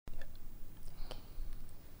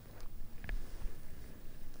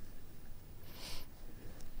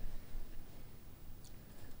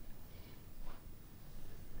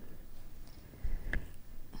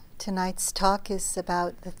Tonight's talk is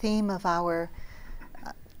about the theme of our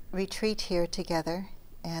retreat here together,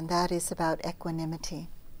 and that is about equanimity.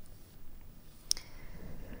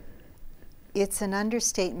 It's an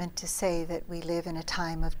understatement to say that we live in a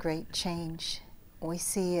time of great change. We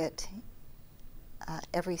see it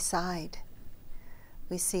every side.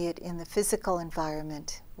 We see it in the physical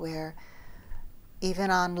environment, where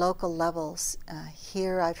even on local levels,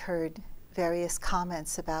 here I've heard various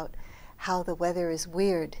comments about how the weather is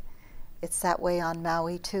weird. It's that way on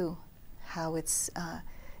Maui too, how it's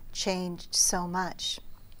changed so much,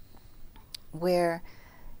 where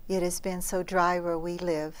it has been so dry where we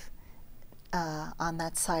live on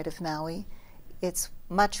that side of Maui. It's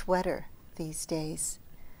much wetter these days.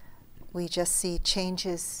 We just see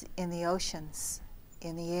changes in the oceans,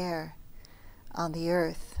 in the air, on the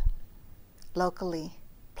earth, locally,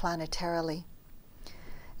 planetarily.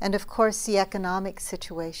 And of course the economic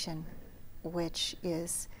situation, which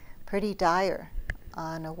is pretty dire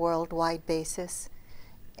on a worldwide basis,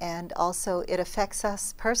 and also it affects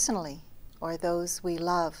us personally, or those we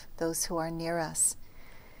love, those who are near us.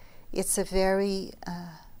 It's a very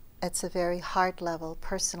heart level,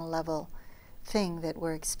 personal level thing that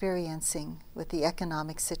we're experiencing with the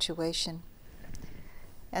economic situation.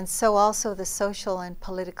 And so also the social and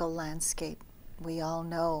political landscape. We all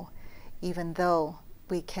know, even though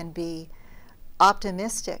we can be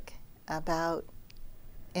optimistic about,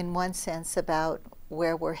 in one sense, about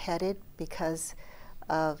where we're headed because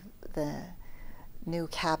of the new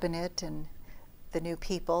cabinet and the new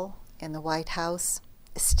people in the White House,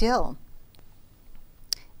 still,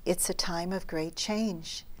 it's a time of great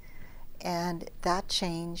change. And that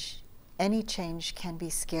change, any change, can be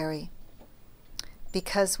scary.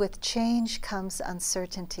 Because with change comes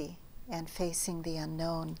uncertainty and facing the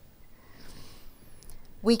unknown.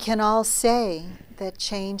 We can all say that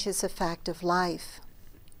change is a fact of life.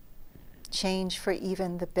 Change for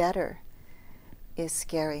even the better is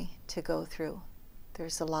scary to go through.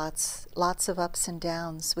 There's lots of ups and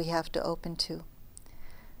downs we have to open to.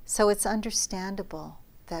 So it's understandable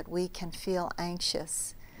that we can feel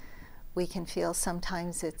anxious. We can feel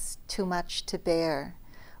sometimes it's too much to bear.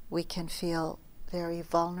 We can feel very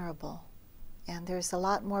vulnerable. And there's a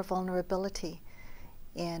lot more vulnerability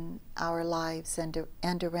in our lives and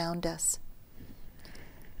around us.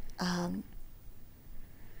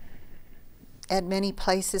 At many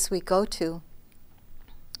places we go to,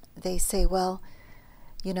 they say, well,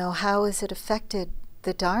 you know, how has it affected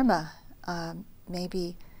the Dharma?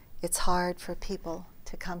 Maybe it's hard for people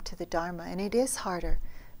to come to the Dharma. And it is harder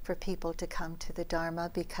for people to come to the Dharma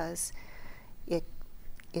because it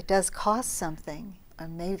does cost something. Or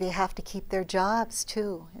maybe they have to keep their jobs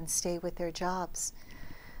too and stay with their jobs.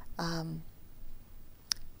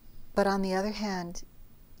 But on the other hand,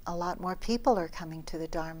 a lot more people are coming to the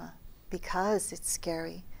Dharma because it's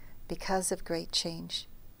scary, because of great change.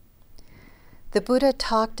 The Buddha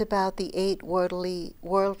talked about the 8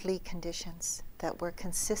 worldly conditions that we're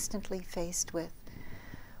consistently faced with,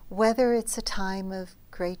 whether it's a time of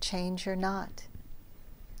great change or not.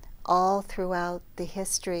 All throughout the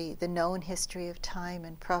history, the known history of time,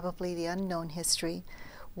 and probably the unknown history,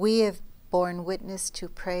 we have borne witness to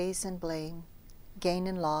praise and blame, gain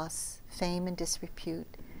and loss, fame and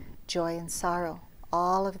disrepute, joy and sorrow.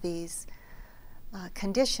 All of these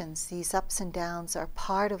conditions, these ups and downs, are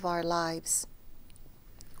part of our lives.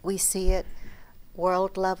 We see it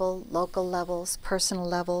world level, local levels, personal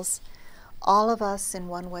levels. All of us, in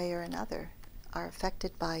one way or another, are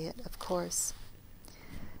affected by it, of course.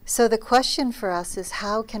 So the question for us is,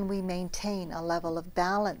 how can we maintain a level of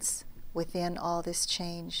balance within all this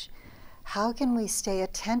change? How can we stay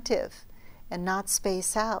attentive and not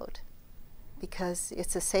space out? Because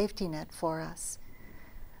it's a safety net for us.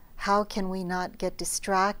 How can we not get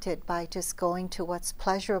distracted by just going to what's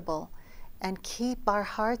pleasurable and keep our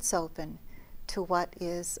hearts open to what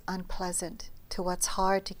is unpleasant, to what's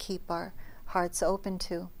hard to keep our hearts open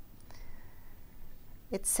to?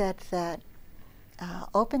 It's said that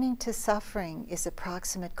opening to suffering is a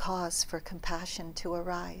proximate cause for compassion to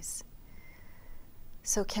arise.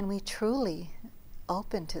 So can we truly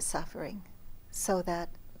open to suffering so that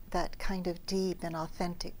that kind of deep and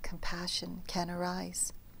authentic compassion can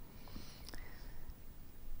arise?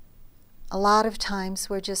 A lot of times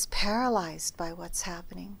we're just paralyzed by what's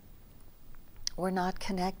happening. We're not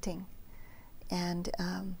connecting. And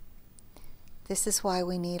this is why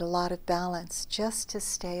we need a lot of balance, just to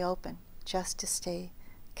stay open, just to stay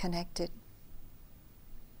connected.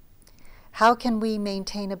 How can we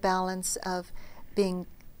maintain a balance of being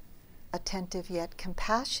attentive yet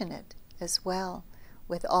compassionate as well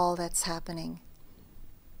with all that's happening?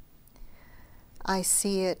 I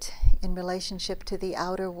see it in relationship to the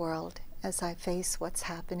outer world as I face what's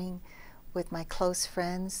happening with my close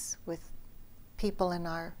friends, with people in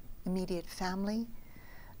our immediate family,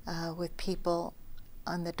 with people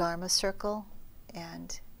on the Dharma circle,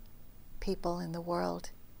 and people in the world.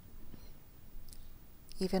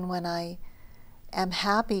 Even when I am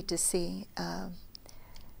happy to see the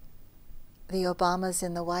Obamas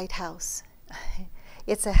in the White House,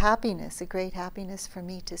 it's a happiness, a great happiness for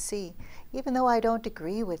me to see. Even though I don't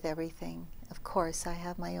agree with everything, of course, I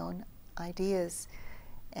have my own ideas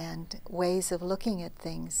and ways of looking at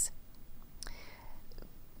things.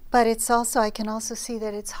 But it's also, I can also see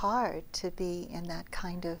that it's hard to be in that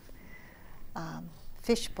kind of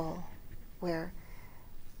fishbowl where,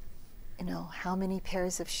 you know, how many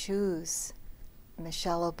pairs of shoes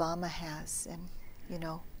Michelle Obama has, and, you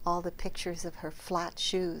know, all the pictures of her flat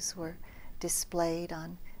shoes were displayed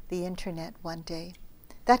on the internet one day.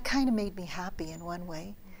 That kind of made me happy in one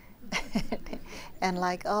way. And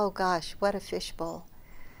like, oh gosh, what a fishbowl.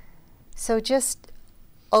 So just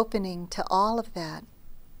opening to all of that,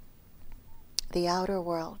 the outer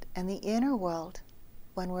world and the inner world.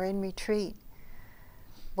 When we're in retreat,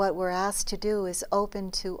 what we're asked to do is open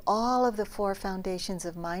to all of the four foundations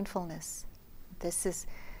of mindfulness. This is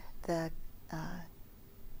the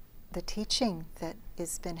teaching that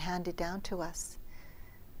has been handed down to us.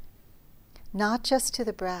 Not just to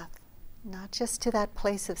the breath, not just to that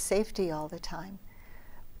place of safety all the time,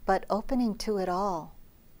 but opening to it all.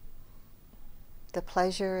 The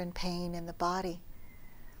pleasure and pain in the body,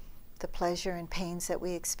 the pleasure and pains that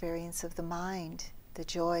we experience of the mind, the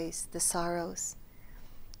joys, the sorrows,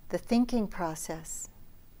 the thinking process,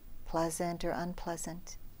 pleasant or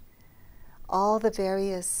unpleasant, all the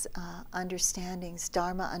various understandings,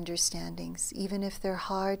 Dharma understandings, even if they're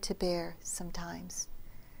hard to bear sometimes.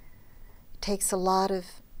 It takes a lot of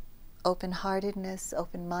open-heartedness,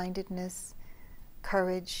 open-mindedness,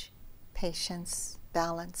 courage, patience,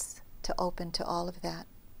 balance to open to all of that.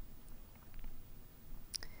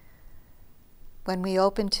 When we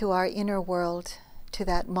open to our inner world, to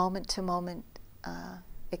that moment-to-moment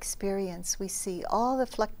experience, we see all the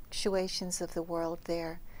fluctuations of the world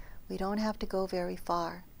there. We don't have to go very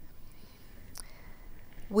far.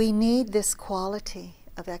 We need this quality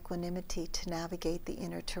of equanimity to navigate the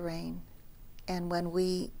inner terrain. And when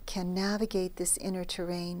we can navigate this inner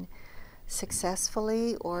terrain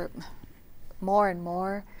successfully, or more and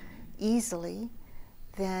more easily,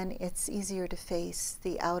 then it's easier to face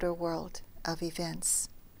the outer world of events.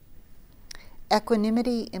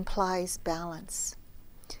 Equanimity implies balance,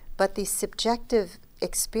 but the subjective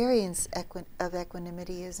experience of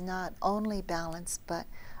equanimity is not only balance, but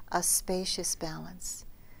a spacious balance,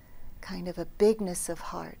 kind of a bigness of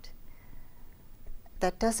heart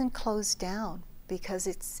that doesn't close down because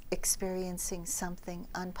it's experiencing something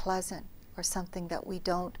unpleasant or something that we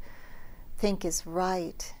don't think is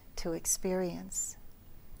right to experience.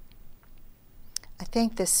 I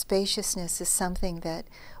think this spaciousness is something that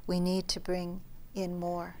we need to bring in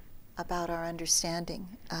more about our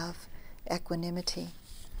understanding of equanimity.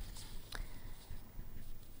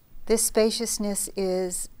 This spaciousness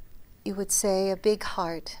is, you would say, a big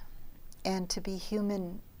heart. And to be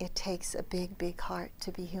human, it takes a big, big heart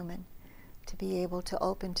to be human, to be able to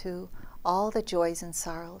open to all the joys and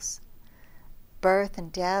sorrows, birth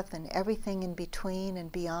and death and everything in between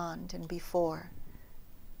and beyond and before.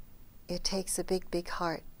 It takes a big, big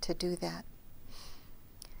heart to do that.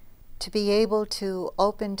 To be able to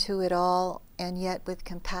open to it all, and yet with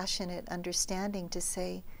compassionate understanding to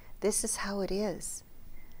say, this is how it is.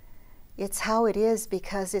 It's how it is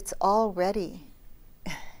because it's already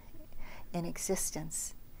in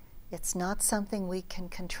existence. It's not something we can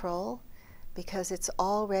control because it's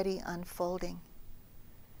already unfolding.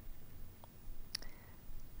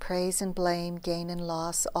 Praise and blame, gain and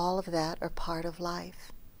loss, all of that are part of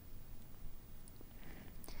life.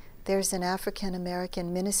 There's an African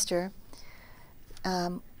American minister.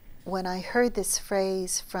 When I heard this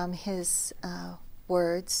phrase from his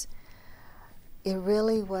words, it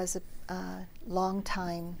really was a long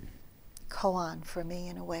time koan for me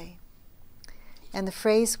in a way. And the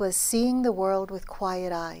phrase was, seeing the world with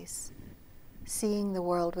quiet eyes. Seeing the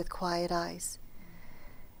world with quiet eyes.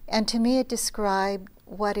 And to me it described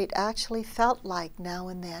what it actually felt like now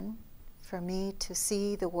and then for me to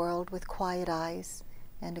see the world with quiet eyes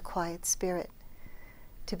and a quiet spirit.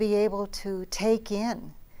 To be able to take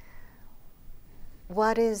in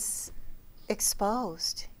what is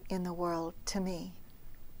exposed in the world to me.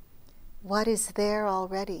 What is there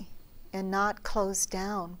already, and not closed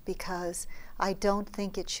down because I don't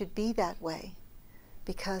think it should be that way,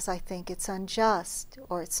 because I think it's unjust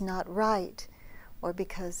or it's not right, or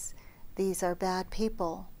because these are bad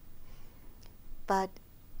people. But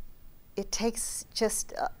it takes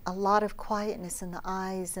just a lot of quietness in the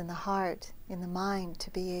eyes, in the heart, in the mind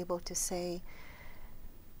to be able to say,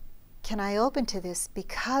 can I open to this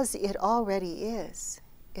because it already is?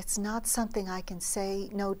 It's not something I can say,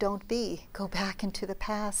 no, don't be. Go back into the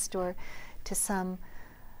past or to some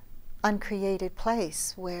uncreated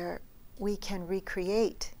place where we can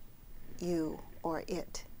recreate you or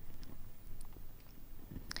it.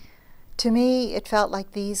 To me, it felt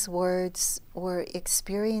like these words were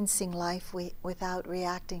experiencing life without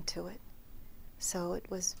reacting to it. So it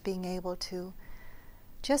was being able to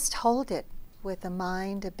just hold it with a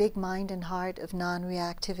mind, a big mind and heart of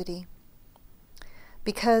non-reactivity.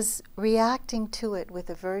 Because reacting to it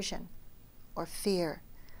with aversion or fear,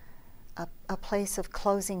 a place of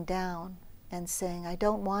closing down and saying, I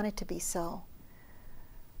don't want it to be so,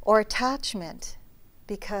 or attachment,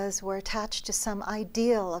 because we're attached to some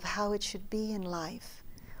ideal of how it should be in life,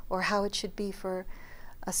 or how it should be for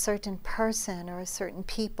a certain person or a certain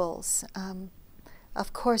peoples.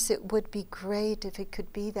 Of course, it would be great if it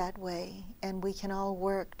could be that way, and we can all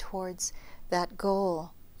work towards that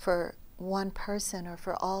goal for one person or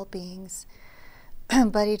for all beings.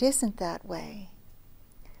 But it isn't that way.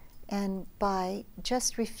 And by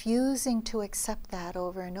just refusing to accept that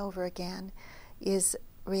over and over again is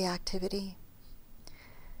reactivity.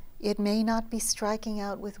 It may not be striking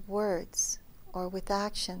out with words or with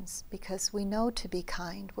actions, because we know to be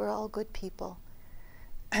kind. We're all good people.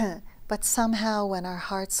 But somehow when our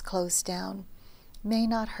hearts close down, may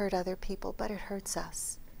not hurt other people, but it hurts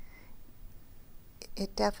us.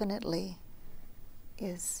 It definitely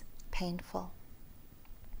is painful.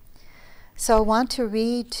 So I want to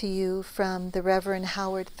read to you from the Reverend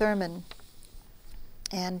Howard Thurman.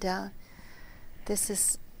 And this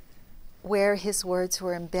is where his words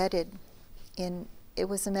were embedded in. It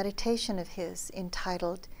was a meditation of his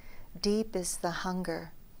entitled, Deep is the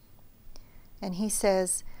Hunger. And he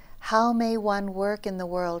says, how may one work in the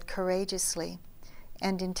world courageously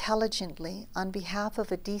and intelligently on behalf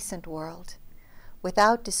of a decent world,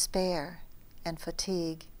 without despair and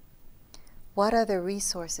fatigue? What are the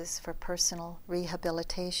resources for personal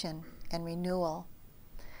rehabilitation and renewal?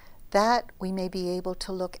 That we may be able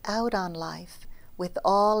to look out on life with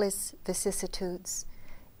all its vicissitudes,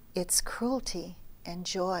 its cruelty and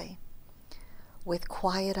joy, with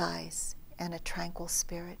quiet eyes and a tranquil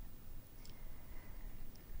spirit.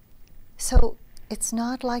 So it's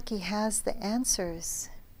not like he has the answers,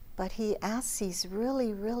 but he asks these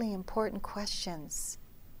really, really important questions.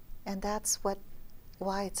 And that's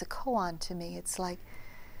why it's a koan to me. It's like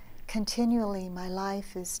continually my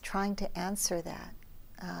life is trying to answer that.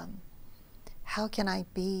 How can I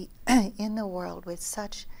be in the world with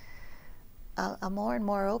such a more and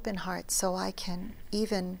more open heart, so I can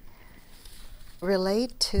even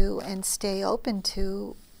relate to and stay open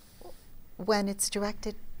to when it's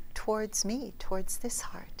directed towards me, towards this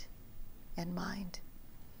heart and mind.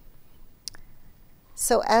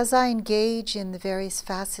 So as I engage in the various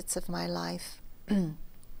facets of my life,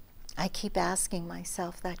 I keep asking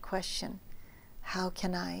myself that question. How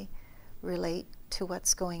can I relate to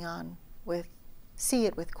what's going on, see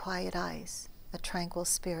it with quiet eyes, a tranquil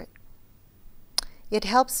spirit? It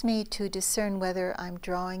helps me to discern whether I'm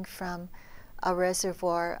drawing from a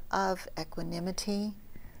reservoir of equanimity,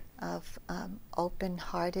 of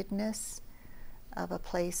open-heartedness, of a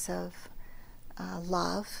place of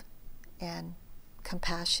love and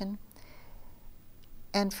compassion.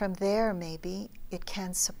 And from there, maybe, it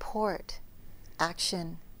can support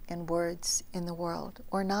action and words in the world,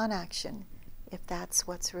 or non-action, if that's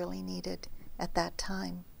what's really needed at that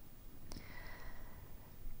time.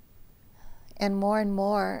 And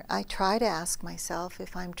more, I try to ask myself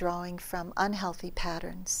if I'm drawing from unhealthy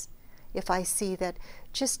patterns, if I see that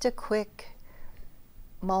just a quick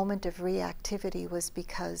moment of reactivity was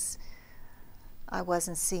because I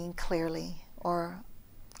wasn't seeing clearly, or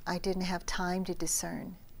I didn't have time to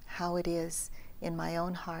discern how it is in my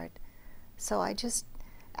own heart. So I just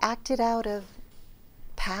acted out of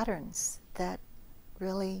patterns that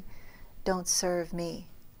really don't serve me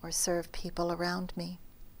or serve people around me.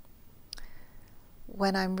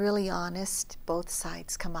 When I'm really honest, both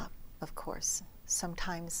sides come up, of course.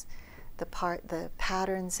 Sometimes the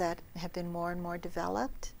patterns that have been more and more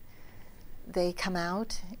developed, they come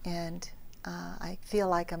out, and I feel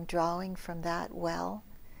like I'm drawing from that well.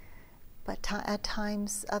 But at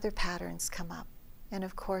times, other patterns come up. And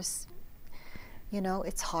of course,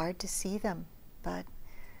 it's hard to see them, but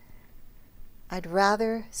I'd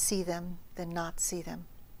rather see them than not see them,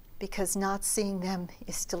 because not seeing them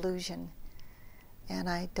is delusion. and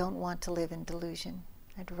I don't want to live in delusion.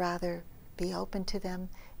 I'd rather be open to them,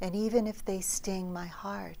 and even if they sting my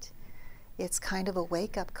heart, it's kind of a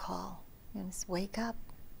wake-up call. And it's, wake up.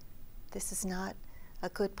 This is not a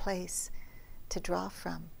good place to draw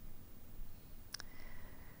from.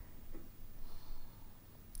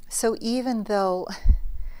 So even though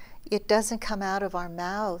it doesn't come out of our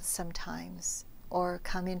mouths sometimes, or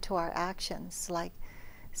come into our actions, like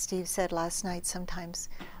Steve said last night, sometimes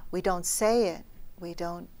we don't say it, we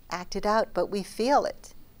don't act it out, but we feel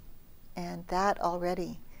it. And that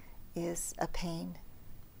already is a pain.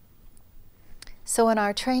 So in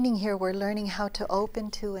our training here, we're learning how to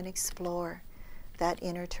open to and explore that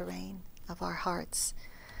inner terrain of our hearts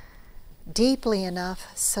deeply enough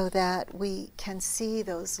so that we can see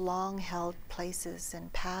those long-held places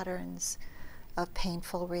and patterns of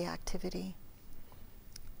painful reactivity.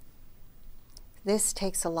 This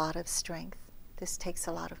takes a lot of strength. This takes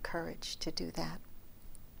a lot of courage to do that.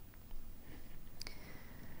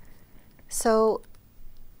 So,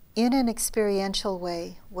 in an experiential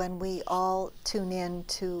way, when we all tune in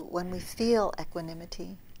to, when we feel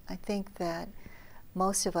equanimity, I think that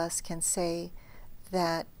most of us can say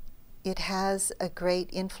that it has a great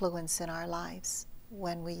influence in our lives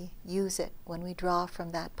when we use it, when we draw from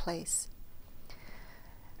that place.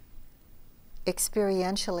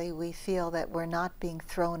 Experientially, we feel that we're not being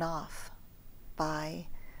thrown off by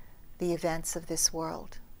the events of this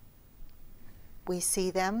world. We see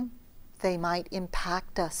them. They might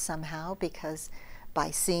impact us somehow because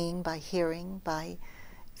by seeing, by hearing, by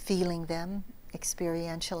feeling them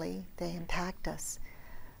experientially, they impact us.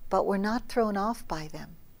 But we're not thrown off by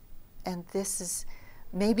them. And this is,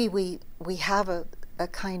 maybe we have a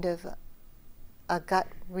kind of a gut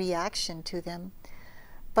reaction to them,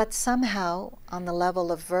 but somehow on the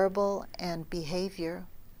level of verbal and behavior,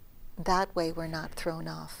 that way we're not thrown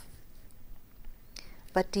off.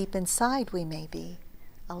 But deep inside we may be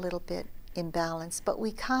a little bit imbalanced, but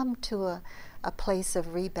we come to a place of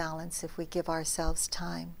rebalance if we give ourselves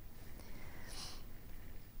time.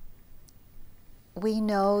 We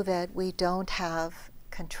know that we don't have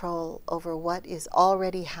control over what is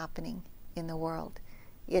already happening in the world.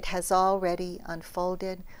 It has already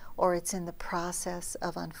unfolded, or it's in the process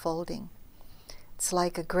of unfolding. It's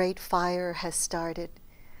like a great fire has started,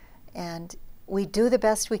 and we do the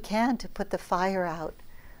best we can to put the fire out,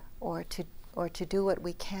 or to do what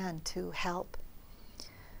we can to help.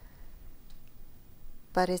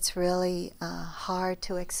 But it's really hard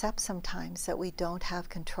to accept sometimes that we don't have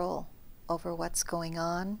control over what's going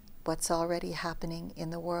on, what's already happening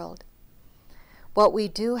in the world. What we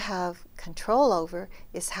do have control over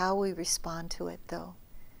is how we respond to it, though.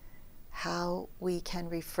 How we can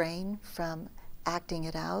refrain from acting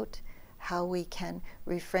it out, how we can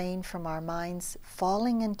refrain from our minds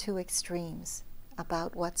falling into extremes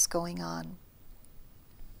about what's going on.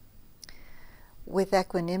 With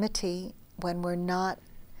equanimity, when we're not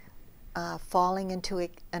falling into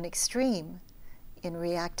an extreme in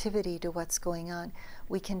reactivity to what's going on,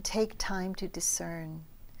 we can take time to discern.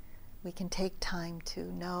 We can take time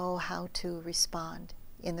to know how to respond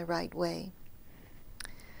in the right way.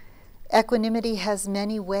 Equanimity has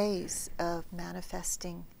many ways of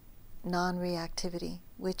manifesting non-reactivity,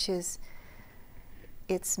 which is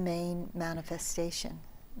its main manifestation,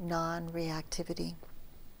 non-reactivity.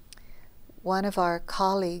 One of our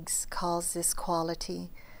colleagues calls this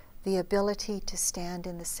quality the ability to stand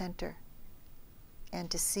in the center and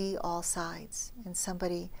to see all sides. And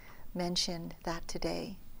somebody mentioned that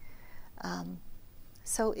today.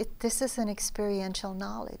 So this is an experiential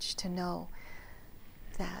knowledge to know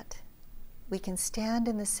that we can stand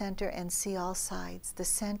in the center and see all sides. The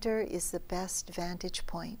center is the best vantage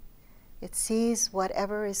point. It sees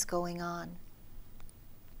whatever is going on.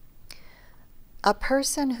 A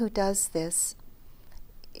person who does this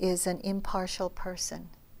is an impartial person.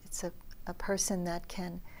 It's a person that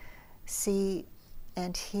can see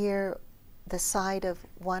and hear the side of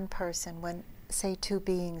one person when, say, two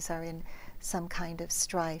beings are in some kind of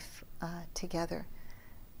strife together.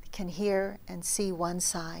 They can hear and see one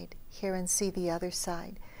side, hear and see the other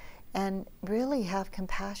side, and really have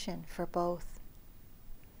compassion for both,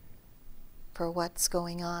 for what's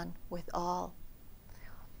going on with all.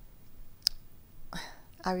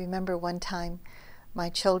 I remember one time my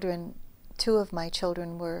children, two of my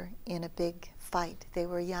children were in a big fight. They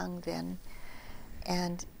were young then.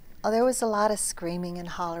 And there was a lot of screaming and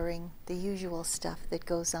hollering, the usual stuff that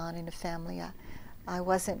goes on in a family. I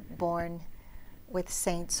wasn't born with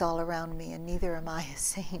saints all around me, and neither am I a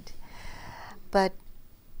saint. But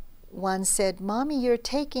one said, "Mommy, you're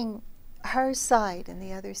taking her side," and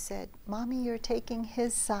the other said, "Mommy, you're taking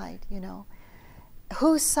his side," you know.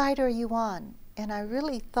 whose side are you on? And I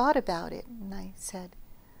really thought about it, and I said,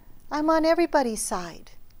 I'm on everybody's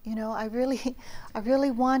side. You know, I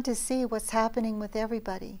really want to see what's happening with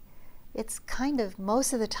everybody. It's kind of,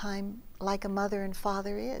 most of the time, like a mother and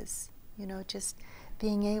father is. You know, just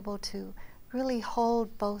being able to really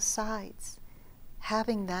hold both sides,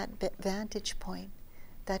 having that vantage point,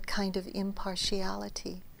 that kind of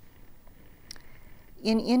impartiality.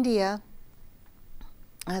 In India,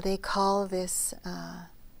 they call this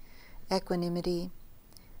equanimity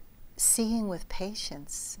seeing with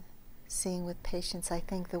patience. Seeing with patience. I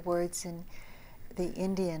think the words in the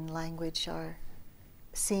Indian language are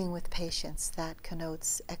seeing with patience. That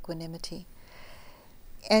connotes equanimity.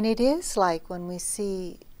 And it is like when we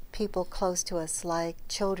see people close to us, like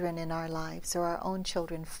children in our lives or our own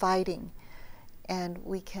children fighting, and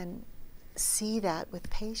we can see that with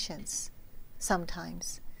patience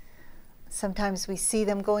sometimes. Sometimes we see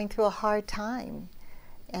them going through a hard time,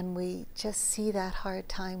 and we just see that hard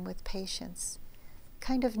time with patience,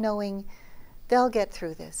 kind of knowing they'll get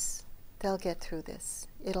through this. They'll get through this.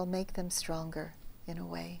 It'll make them stronger in a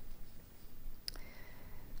way.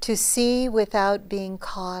 To see without being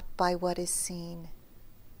caught by what is seen.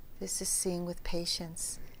 This is seeing with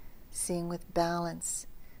patience, seeing with balance.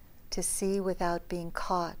 To see without being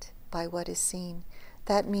caught by what is seen.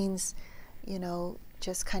 That means, you know,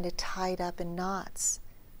 just kind of tied up in knots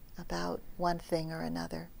about one thing or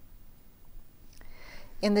another.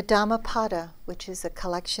 In the Dhammapada, which is a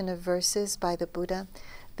collection of verses by the Buddha,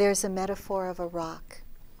 there's a metaphor of a rock,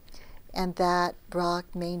 and that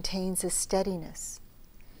rock maintains a steadiness.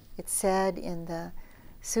 It's said in the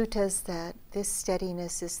suttas that this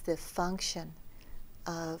steadiness is the function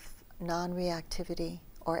of non-reactivity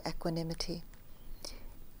or equanimity.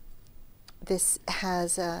 This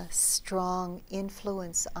has a strong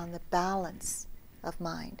influence on the balance of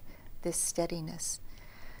mind, this steadiness.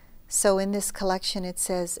 So in this collection it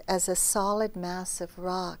says, as a solid mass of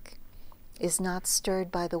rock is not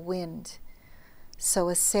stirred by the wind, so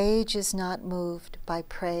a sage is not moved by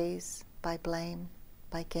praise, by blame,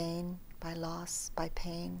 by gain, by loss, by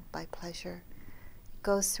pain, by pleasure. It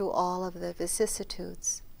goes through all of the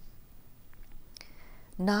vicissitudes.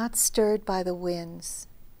 Not stirred by the winds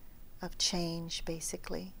of change,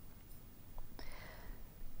 basically.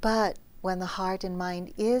 But when the heart and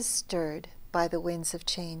mind is stirred by the winds of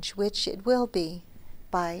change, which it will be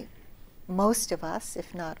by most of us,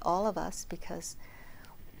 if not all of us, because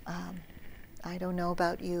I don't know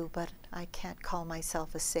about you, but I can't call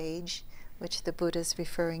myself a sage, which the Buddha is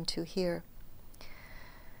referring to here.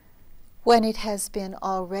 When it has been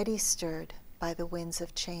already stirred by the winds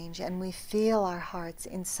of change and we feel our hearts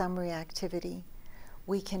in some reactivity,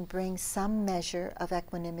 we can bring some measure of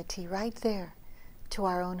equanimity right there to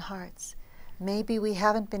our own hearts. Maybe we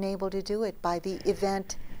haven't been able to do it by the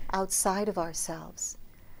event outside of ourselves,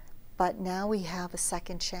 but now we have a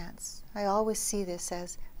second chance. I always see this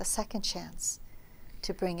as a second chance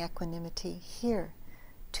to bring equanimity here,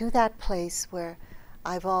 to that place where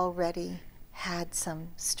I've already had some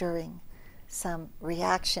stirring, some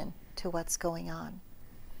reaction to what's going on.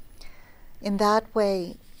 In that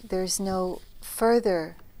way, there's no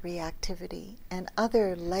further reactivity and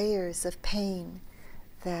other layers of pain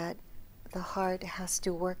that the heart has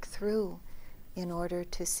to work through in order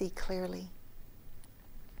to see clearly.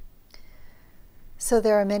 So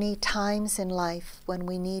there are many times in life when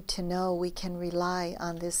we need to know we can rely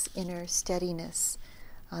on this inner steadiness,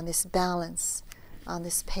 on this balance, on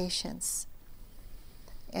this patience.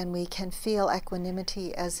 And we can feel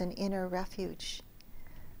equanimity as an inner refuge.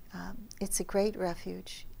 It's a great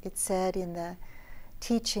refuge. It's said in the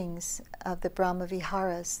teachings of the Brahma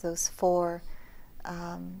Viharas, those four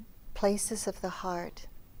places of the heart,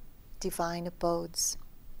 divine abodes,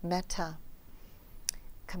 metta,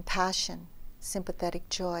 compassion, sympathetic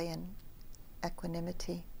joy, and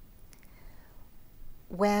equanimity.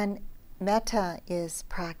 When metta is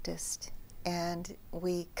practiced and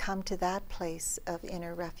we come to that place of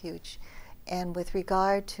inner refuge, and with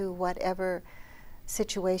regard to whatever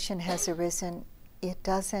situation has arisen, it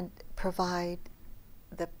doesn't provide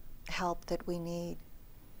the help that we need.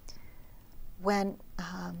 When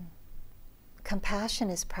compassion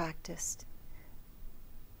is practiced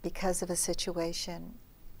because of a situation,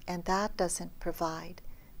 and that doesn't provide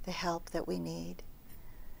the help that we need.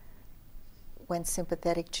 When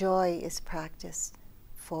sympathetic joy is practiced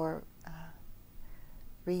for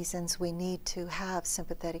reasons we need to have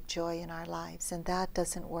sympathetic joy in our lives, and that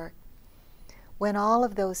doesn't work. When all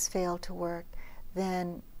of those fail to work,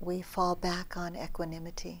 then we fall back on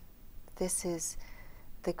equanimity. This is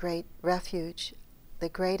the great refuge, the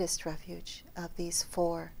greatest refuge of these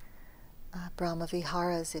four Brahma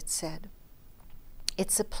Viharas, it said,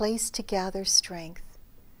 it's a place to gather strength,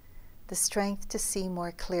 the strength to see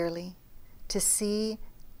more clearly, to see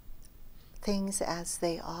things as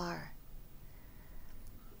they are,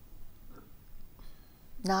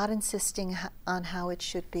 not insisting on how it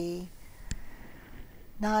should be,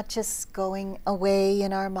 not just going away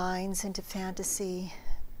in our minds into fantasy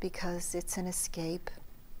because it's an escape,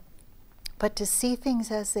 but to see things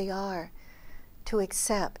as they are, to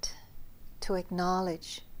accept, to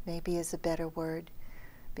acknowledge, maybe is a better word,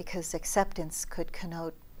 because acceptance could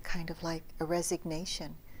connote kind of like a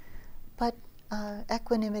resignation. But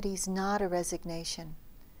equanimity is not a resignation.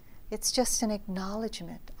 It's just an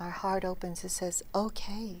acknowledgement. Our heart opens and says,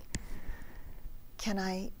 okay, can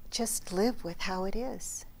I just live with how it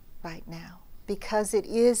is right now? Because it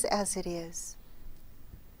is as it is.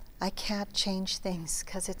 I can't change things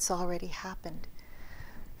because it's already happened.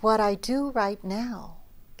 What I do right now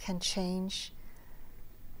can change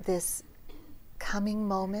this coming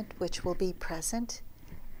moment, which will be present,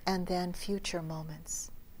 and then future moments.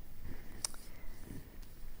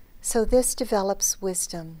 So this develops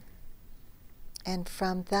wisdom, and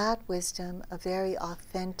from that wisdom, a very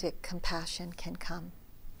authentic compassion can come.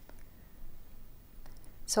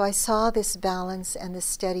 So I saw this balance and this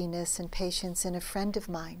steadiness and patience in a friend of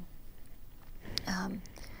mine.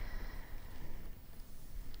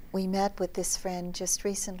 We met with this friend just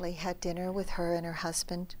recently, had dinner with her and her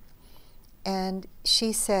husband, and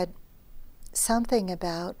she said something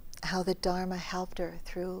about how the Dharma helped her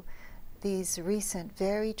through these recent,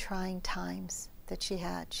 very trying times that she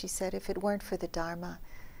had. She said if it weren't for the Dharma,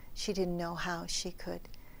 she didn't know how she could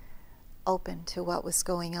open to what was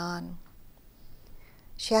going on.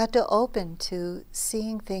 She had to open to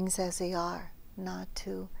seeing things as they are, not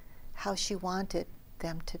to how she wanted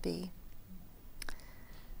them to be.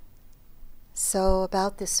 So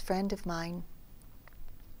about this friend of mine,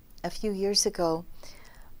 a few years ago,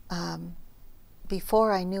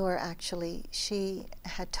 before I knew her actually, she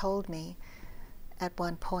had told me at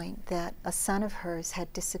one point that a son of hers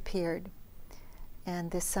had disappeared,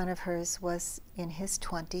 and this son of hers was in his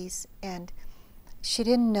 20s, and she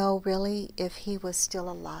didn't know really if he was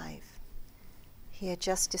still alive. He had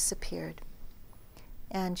just disappeared.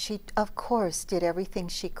 And she, of course, did everything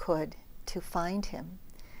she could to find him.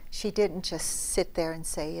 She didn't just sit there and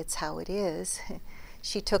say, it's how it is.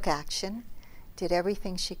 She took action, did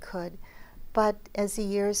everything she could. But as the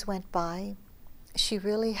years went by, she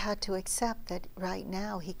really had to accept that right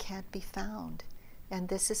now he can't be found, and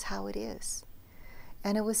this is how it is.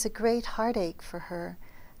 And it was a great heartache for her.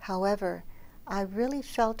 However, I really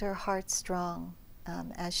felt her heart strong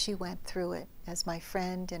as she went through it, as my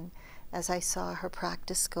friend, and as I saw her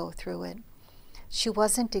practice go through it. She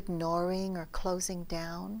wasn't ignoring or closing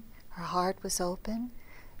down. Her heart was open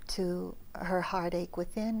to her heartache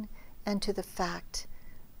within and to the fact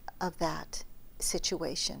of that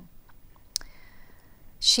situation.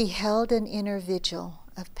 She held an inner vigil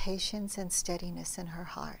of patience and steadiness in her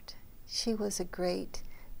heart. She was a great,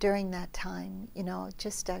 during that time,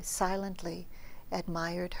 just silently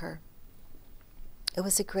admired her. It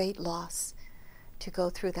was a great loss to go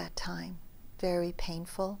through that time, very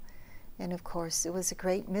painful. And of course, it was a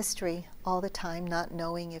great mystery all the time, not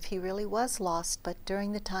knowing if he really was lost, but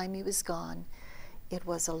during the time he was gone, it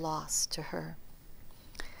was a loss to her.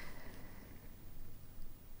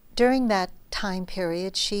 During that time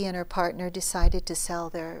period, she and her partner decided to sell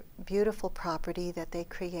their beautiful property that they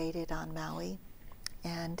created on Maui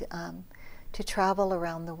and to travel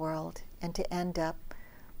around the world and to end up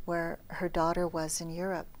where her daughter was in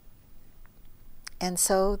Europe. And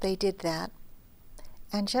so they did that.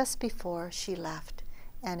 And just before she left,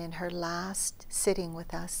 and in her last sitting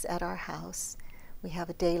with us at our house, we have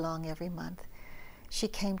a day long every month, she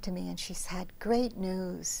came to me and she said, great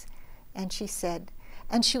news. And she said,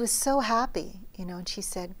 and she was so happy, and she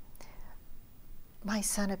said, my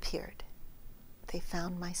son appeared. They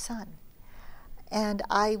found my son. And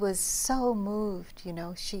I was so moved,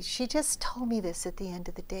 She just told me this at the end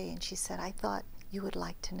of the day, and she said, I thought you would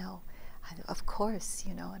like to know. Of course,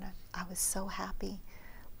 and I was so happy.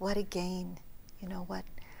 What a gain, what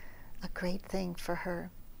a great thing for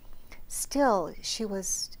her. Still, she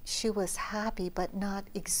was happy, but not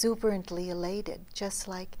exuberantly elated, just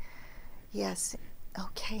like, yes,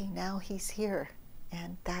 okay, now he's here,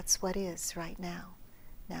 and that's what is right now.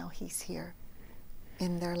 Now he's here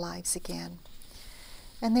in their lives again.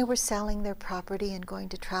 And they were selling their property and going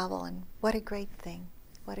to travel, and what a great thing,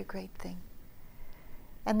 what a great thing.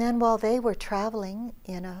 And then while they were traveling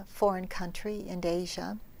in a foreign country in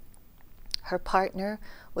Asia, her partner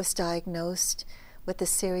was diagnosed with a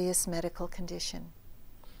serious medical condition.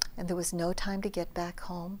 and there was no time to get back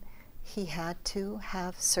home. He had to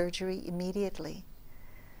have surgery immediately.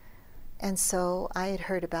 And so I had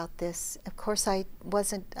heard about this. Of course, I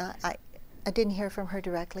didn't hear from her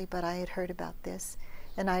directly, but I had heard about this.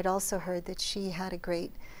 And I'd also heard that she had a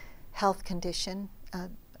great health condition,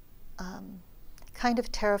 kind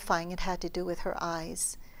of terrifying. It had to do with her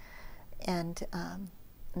eyes and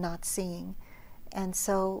not seeing. And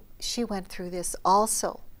so she went through this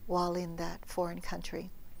also while in that foreign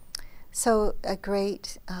country. So a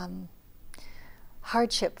great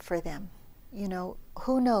hardship for them. You know,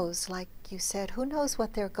 who knows, like you said, who knows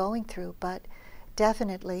what they're going through, but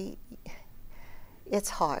definitely it's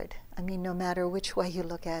hard. I mean, no matter which way you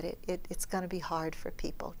look at it, it's going to be hard for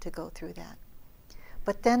people to go through that.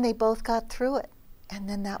 But then they both got through it, and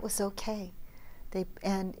then that was okay.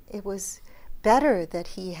 And it was better that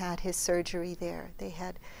he had his surgery there. They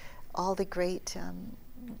had all the great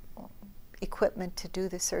equipment to do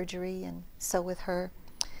the surgery, and so with her.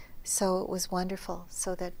 So it was wonderful,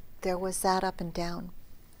 so that there was that up and down.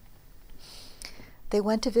 They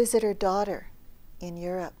went to visit her daughter in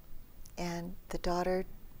Europe, and the daughter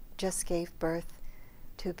just gave birth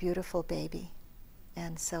to a beautiful baby.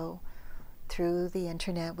 And so through the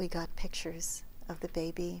internet we got pictures of the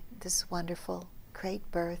baby, this wonderful,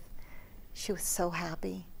 great birth. She was so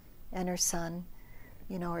happy. And her son,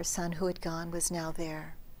 you know, her son who had gone was now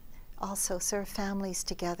there. Also, so her family's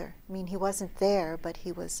together. I mean, he wasn't there, but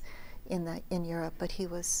he was in Europe, but he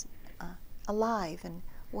was alive and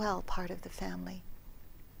well, part of the family.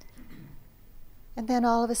 And then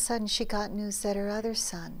all of a sudden she got news that her other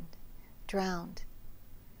son drowned.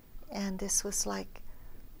 And this was like,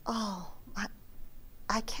 oh,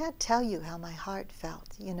 I can't tell you how my heart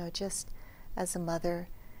felt, you know, just as a mother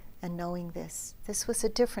and knowing this. This was a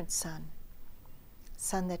different son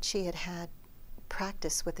that she had had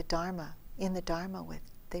practice with the Dharma, in the Dharma with.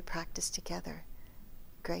 They practiced together.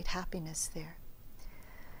 Great happiness there.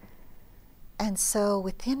 And so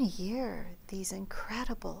within a year, these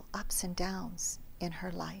incredible ups and downs in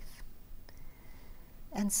her life.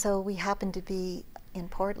 And so we happened to be in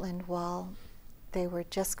Portland while they were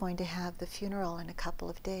just going to have the funeral in a couple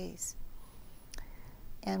of days.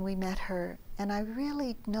 And we met her, and I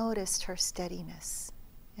really noticed her steadiness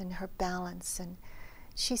and her balance. And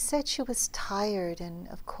she said she was tired, and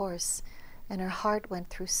of course, and her heart went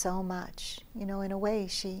through so much. You know, in a way,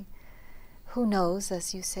 who knows,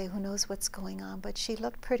 as you say, who knows what's going on, but she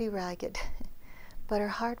looked pretty ragged. But her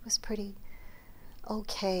heart was pretty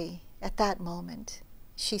okay at that moment.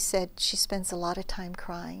 She said she spends a lot of time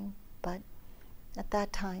crying, but at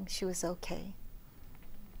that time she was okay.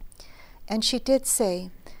 And she did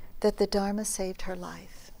say that the Dharma saved her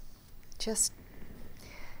life. Just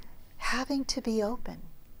having to be open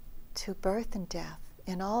to birth and death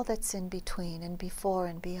and all that's in between and before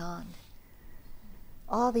and beyond.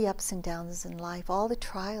 All the ups and downs in life, all the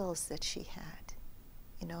trials that she had,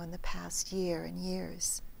 you know, in the past year and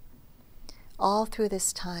years. All through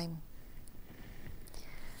this time.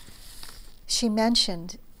 She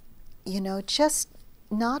mentioned, you know, just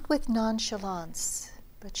not with nonchalance,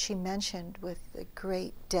 but she mentioned with a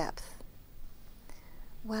great depth.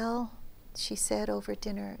 Well, she said over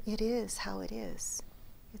dinner, it is how it is.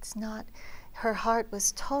 It's not, her heart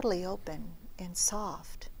was totally open and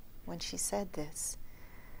soft when she said this.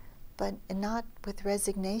 But not with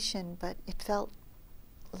resignation, but it felt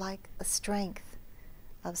like a strength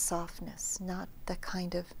of softness, not the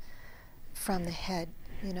kind of from the head,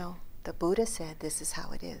 you know, the Buddha said this is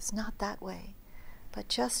how it is, not that way, but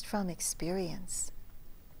just from experience.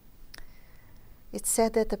 It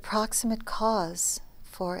said that the proximate cause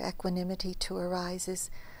for equanimity to arise is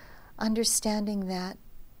understanding that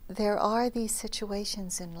there are these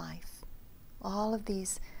situations in life. All of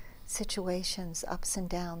these situations, ups and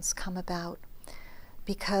downs, come about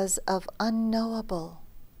because of unknowable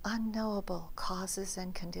causes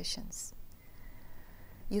and conditions.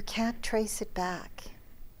 You can't trace it back.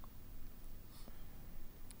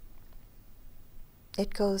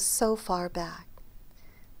 It goes so far back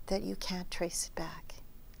that you can't trace it back.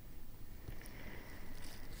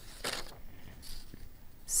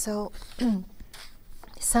 So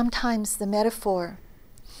sometimes the metaphor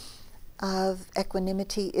of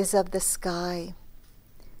equanimity is of the sky,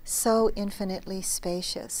 so infinitely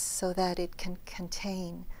spacious, so that it can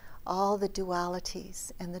contain all the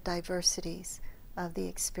dualities and the diversities of the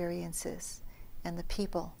experiences and the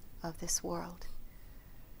people of this world.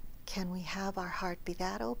 Can we have our heart be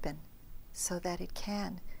that open so that it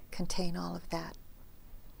can contain all of that?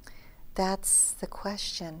 That's the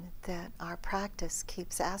question that our practice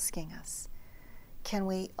keeps asking us. Can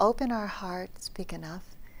we open our hearts big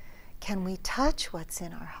enough? Can we touch what's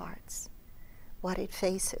in our hearts, what it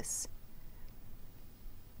faces?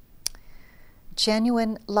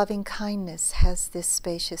 Genuine loving kindness has this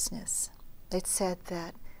spaciousness. It's said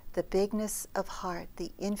that the bigness of heart,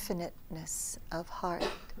 the infiniteness of heart,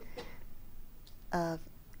 of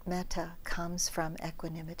metta comes from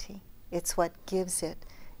equanimity. It's what gives it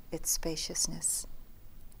its spaciousness.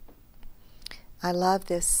 I love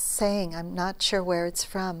this saying. I'm not sure where it's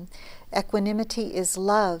from. Equanimity is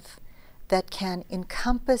love that can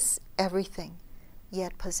encompass everything,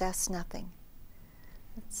 yet possess nothing.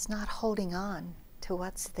 It's not holding on to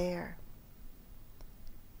what's there.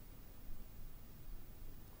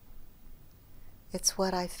 It's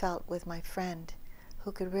what I felt with my friend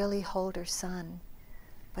who could really hold her son,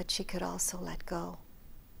 but she could also let go.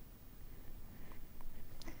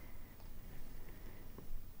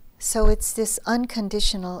 So it's this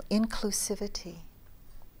unconditional inclusivity,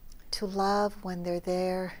 to love when they're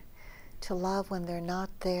there, to love when they're not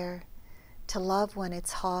there, to love when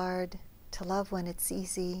it's hard, to love when it's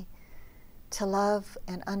easy, to love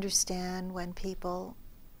and understand when people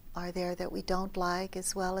are there that we don't like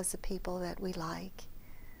as well as the people that we like.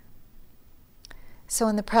 So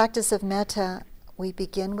in the practice of metta, we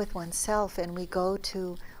begin with oneself and we go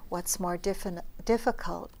to what's more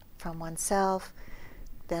difficult from oneself,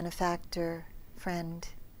 benefactor, friend,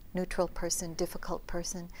 neutral person, difficult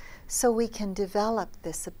person, so we can develop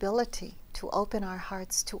this ability to open our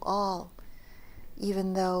hearts to all,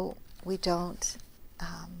 even though we don't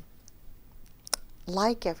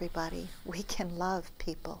like everybody. We can love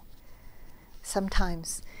people.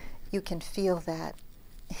 Sometimes you can feel that,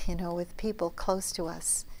 with people close to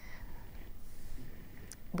us.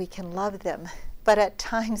 We can love them, but at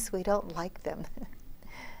times we don't like them.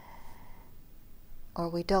 Or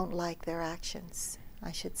we don't like their actions,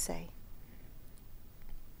 I should say.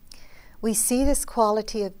 We see this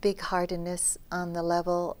quality of big-heartedness on the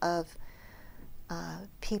level of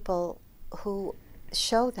people who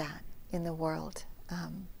show that in the world.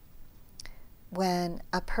 When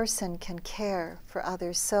a person can care for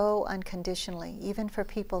others so unconditionally, even for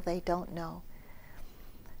people they don't know,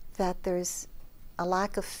 that there's a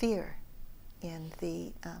lack of fear in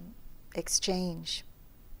the exchange.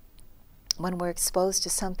 When we're exposed to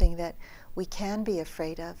something that we can be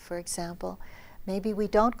afraid of, for example, maybe we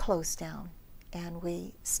don't close down and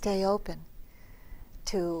we stay open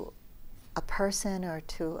to a person or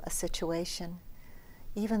to a situation,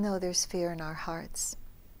 even though there's fear in our hearts.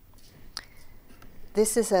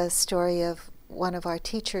 This is a story of one of our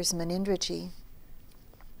teachers, Munindraji,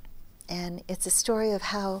 and it's a story of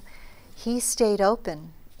how he stayed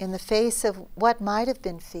open in the face of what might have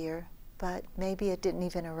been fear, but maybe it didn't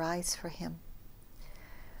even arise for him.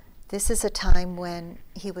 This is a time when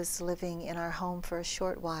he was living in our home for a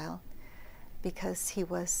short while because he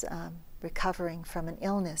was recovering from an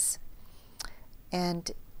illness. And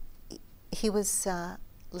he was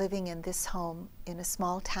living in this home in a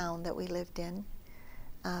small town that we lived in.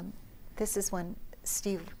 This is when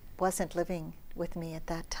Steve wasn't living with me at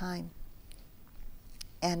that time.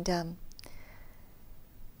 And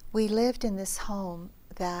we lived in this home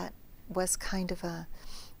that was kind of a,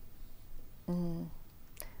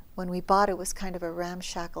 when we bought it, was kind of a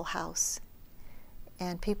ramshackle house.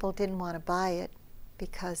 And people didn't want to buy it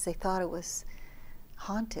because they thought it was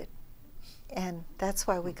haunted. And that's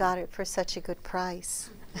why we got it for such a good price.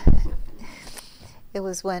 It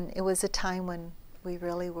was a time when we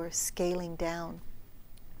really were scaling down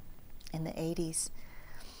in the 80s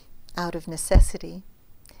out of necessity.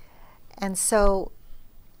 And so,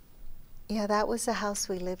 yeah, that was the house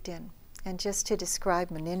we lived in. And just to describe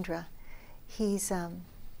Munindra, he's an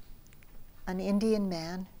Indian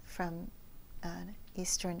man from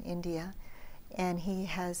eastern India, and he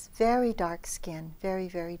has very dark skin, very,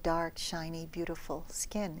 very dark, shiny, beautiful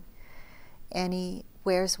skin. And he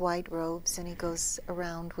wears white robes, and he goes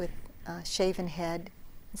around with a shaven head,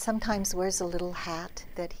 and sometimes wears a little hat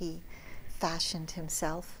that he fashioned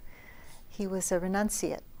himself. He was a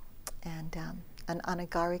renunciate and an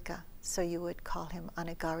anagarika, so you would call him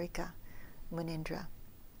Anagarika Munindra.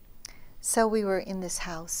 So we were in this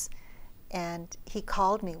house, and he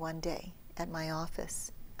called me one day at my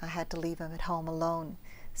office. I had to leave him at home alone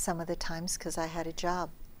some of the times because I had a job.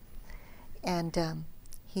 And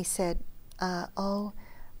he said, oh,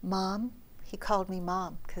 Mom. He called me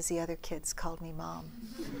Mom because the other kids called me Mom.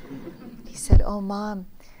 He said, oh, Mom,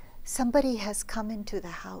 somebody has come into the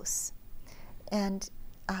house, and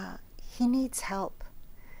he needs help.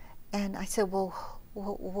 And I said, well,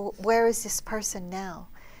 where is this person now?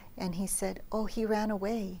 And he said, oh, he ran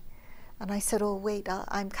away. And I said, oh, wait,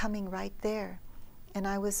 I'm coming right there. And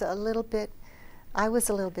I was a little bit I was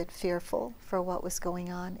a little bit fearful for what was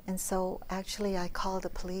going on, and so actually I called the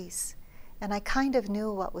police, and I kind of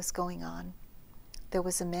knew what was going on. There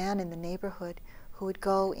was a man in the neighborhood who would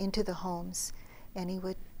go into the homes, and he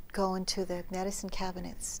would go into the medicine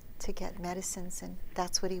cabinets to get medicines, and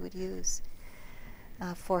that's what he would use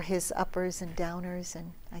for his uppers and downers,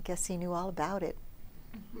 and I guess he knew all about it.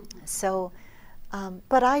 So,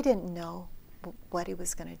 but I didn't know what he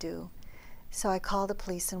was going to do. So I called the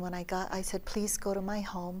police, and when I said, please go to my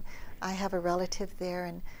home. I have a relative there,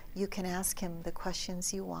 and you can ask him the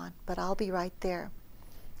questions you want, but I'll be right there.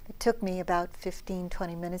 It took me about 15,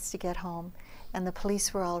 20 minutes to get home, and the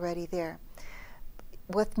police were already there.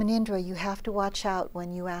 With Munindra, you have to watch out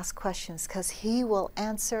when you ask questions, because he will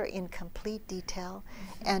answer in complete detail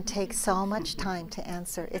and take so much time to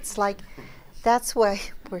answer. It's like, that's why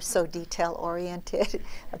we're so detail-oriented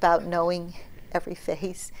about knowing every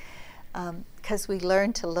face, because we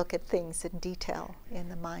learn to look at things in detail in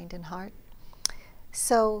the mind and heart.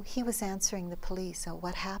 So he was answering the police, oh,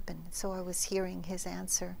 what happened? So I was hearing his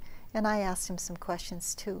answer, and I asked him some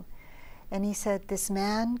questions too. And he said, this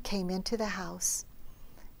man came into the house,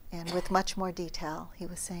 and with much more detail, he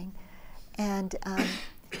was saying, and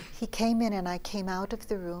he came in, and I came out of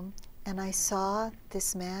the room, and I saw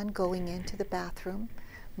this man going into the bathroom.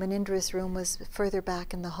 Munindra's room was further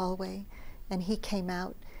back in the hallway, and he came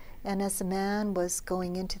out, and as the man was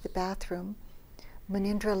going into the bathroom,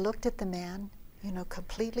 Munindra looked at the man, you know,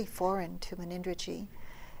 completely foreign to Munindraji,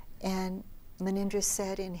 and Munindra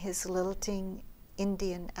said in his lilting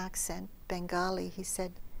Indian accent, Bengali, he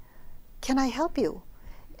said, can I help you?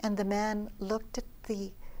 And the man looked at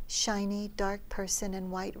the shiny, dark person in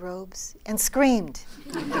white robes and screamed.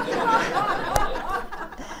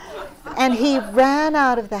 And he ran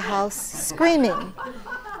out of the house screaming,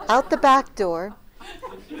 out the back door.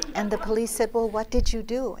 And the police said, well, what did you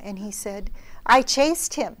do? And he said, I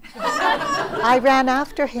chased him. I ran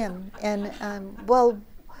after him. And, well,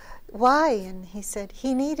 why? And he said,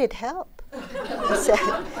 he needed help. He said,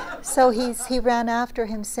 so he ran after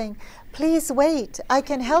him saying, please wait, I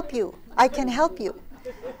can help you. I can help you.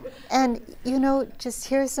 And, you know, just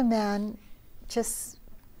here's a man just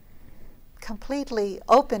completely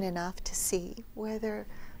open enough to see where there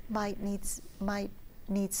might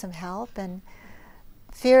need some help, and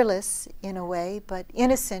fearless in a way, but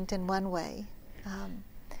innocent in one way.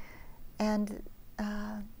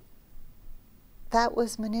 That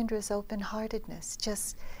was Munindra's open-heartedness,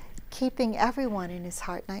 just keeping everyone in his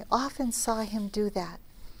heart. And I often saw him do that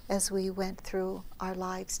as we went through our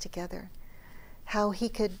lives together, how he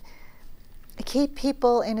could keep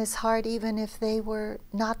people in his heart even if they were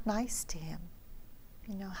not nice to him.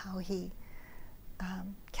 You know, how he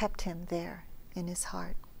kept him there in his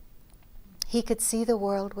heart. He could see the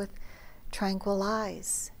world with tranquil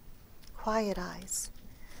eyes, quiet eyes,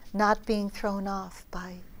 not being thrown off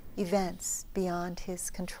by events beyond his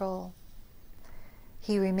control.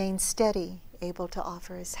 He remained steady, able to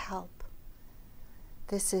offer his help.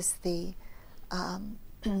 This is the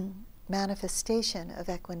manifestation of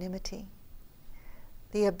equanimity.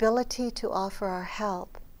 The ability to offer our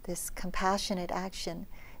help, this compassionate action,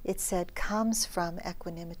 it said, comes from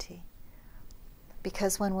equanimity.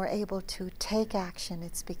 Because when we're able to take action,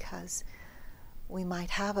 it's because we might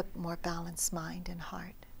have a more balanced mind and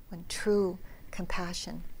heart, when true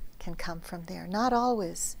compassion can come from there. Not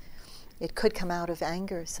always. It could come out of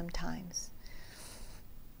anger sometimes.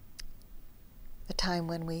 A time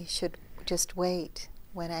when we should just wait,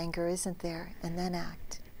 when anger isn't there, and then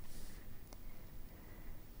act.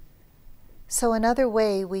 So another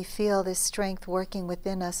way we feel this strength working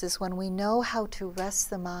within us is when we know how to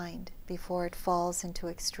rest the mind before it falls into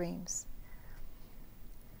extremes.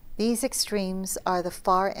 These extremes are the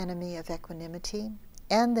far enemy of equanimity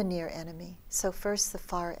and the near enemy. So first, the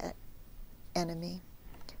far enemy.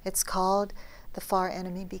 It's called the far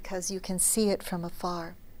enemy because you can see it from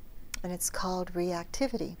afar, and it's called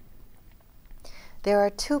reactivity. There are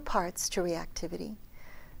two parts to reactivity.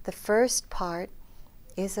 The first part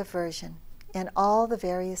is aversion, and all the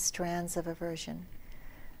various strands of aversion.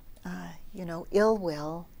 Ill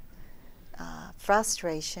will,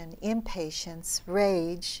 frustration, impatience,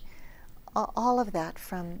 rage, all of that,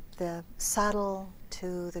 from the subtle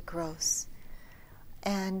to the gross.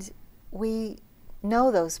 And we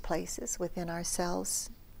know those places within ourselves.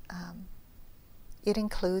 It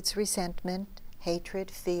includes resentment,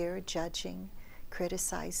 hatred, fear, judging,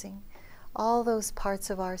 criticizing, all those parts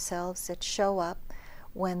of ourselves that show up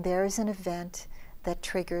when there is an event that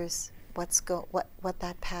triggers what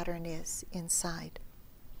that pattern is inside.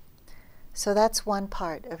 So that's one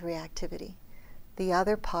part of reactivity. The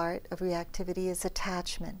other part of reactivity is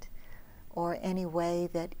attachment, or any way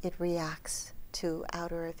that it reacts to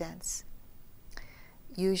outer events.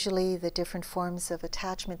 Usually the different forms of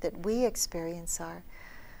attachment that we experience are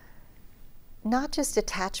not just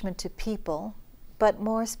attachment to people, but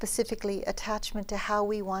more specifically attachment to how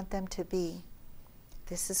we want them to be.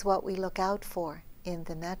 This is what we look out for in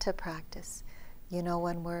the metta practice. You know,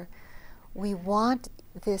 when we want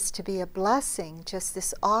this to be a blessing, just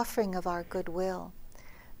this offering of our goodwill.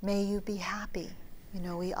 May you be happy. You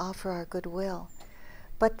know, we offer our goodwill.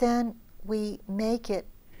 But then we make it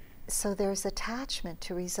so there's attachment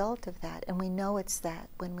to result of that, and we know it's that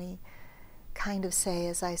when we kind of say,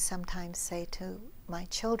 as I sometimes say to my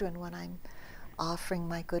children when I'm offering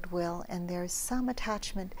my goodwill, and there's some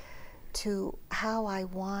attachment to how I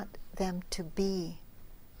want them to be,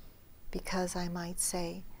 because I might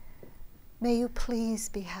say, may you please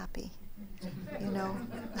be happy, you know.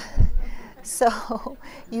 So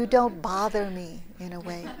you don't bother me, in a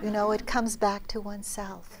way. You know, it comes back to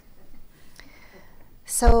oneself.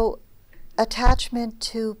 So attachment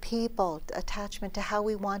to people, attachment to how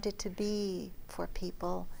we want it to be for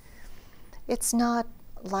people, it's not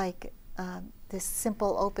like this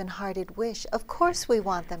simple open-hearted wish. Of course we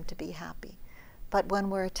want them to be happy, but when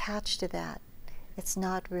we're attached to that, it's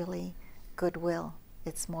not really goodwill,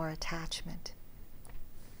 it's more attachment.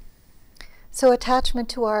 So attachment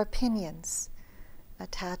to our opinions,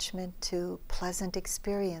 attachment to pleasant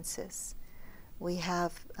experiences. We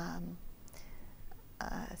have,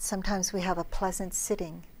 sometimes we have a pleasant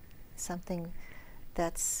sitting, something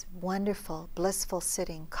that's wonderful, blissful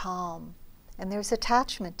sitting, calm, and there's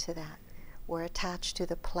attachment to that. We're attached to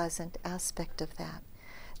the pleasant aspect of that.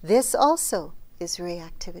 This also is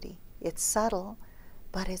reactivity. It's subtle,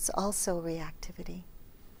 but it's also reactivity.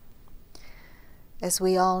 As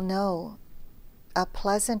we all know, a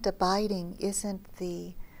pleasant abiding isn't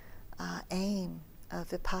the aim of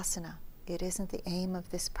Vipassana. It isn't the aim of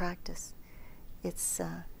this practice. It's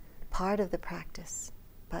part of the practice.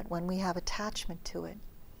 But when we have attachment to it,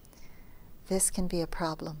 this can be a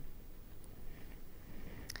problem.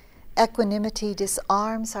 Equanimity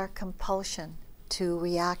disarms our compulsion to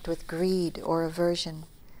react with greed or aversion.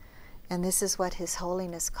 And this is what His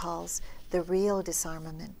Holiness calls the real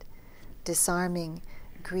disarmament, disarming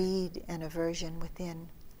greed and aversion within.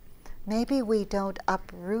 Maybe we don't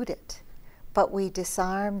uproot it, but we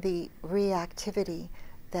disarm the reactivity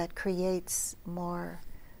that creates more,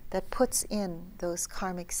 that puts in those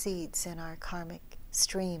karmic seeds in our karmic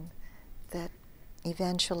stream that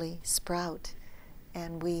eventually sprout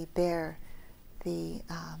and we bear the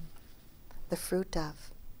fruit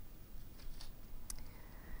of.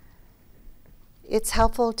 It's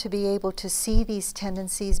helpful to be able to see these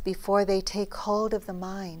tendencies before they take hold of the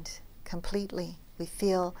mind completely. We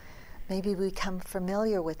feel, maybe we become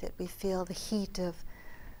familiar with it. We feel the heat of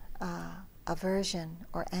aversion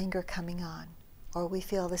or anger coming on, or we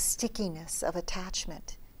feel the stickiness of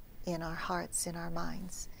attachment in our hearts, in our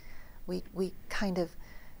minds. We kind of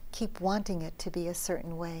keep wanting it to be a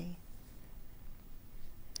certain way.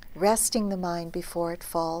 Resting the mind before it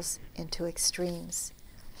falls into extremes.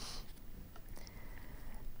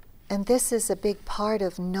 And this is a big part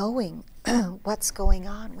of knowing what's going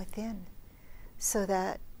on within, so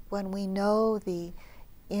that when we know the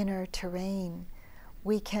inner terrain,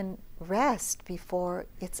 we can rest before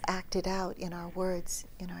it's acted out in our words,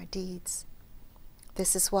 in our deeds.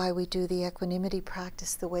 This is why we do the equanimity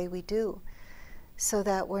practice the way we do, so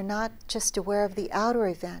that we're not just aware of the outer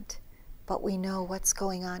event, but we know what's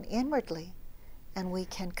going on inwardly, and we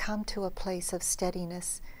can come to a place of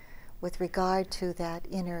steadiness with regard to that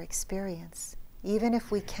inner experience, even if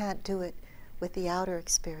we can't do it with the outer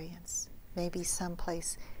experience. Maybe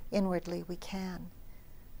someplace inwardly we can.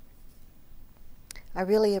 I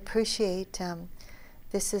really appreciate,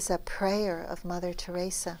 this is a prayer of Mother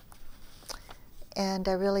Teresa, and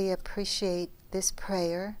I really appreciate this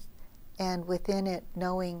prayer, and within it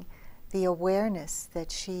knowing the awareness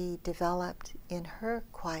that she developed in her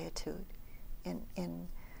quietude, in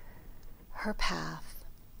her path,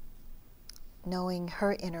 knowing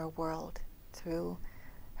her inner world through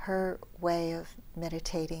her way of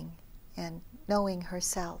meditating and knowing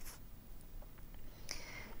herself.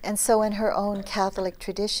 And so in her own Catholic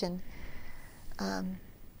tradition,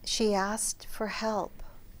 she asked for help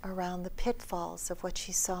around the pitfalls of what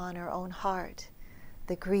she saw in her own heart,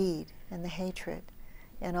 the greed and the hatred,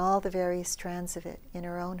 and all the various strands of it in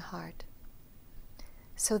her own heart.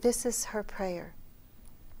 So this is her prayer,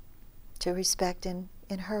 to respect in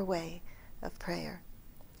her way of prayer.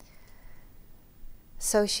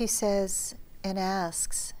 So she says and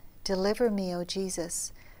asks, "Deliver me, O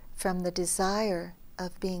Jesus, from the desire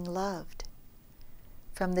of being loved,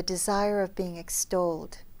 from the desire of being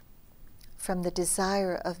extolled, from the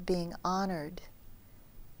desire of being honored,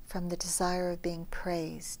 from the desire of being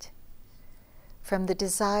praised, from the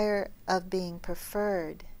desire of being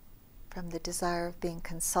preferred, from the desire of being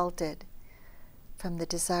consulted, from the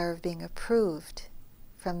desire of being approved,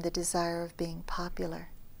 from the desire of being popular.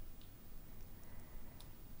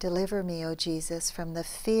 Deliver me, O Jesus, from the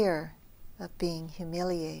fear of being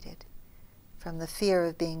humiliated, from the fear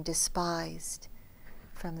of being despised,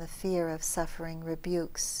 from the fear of suffering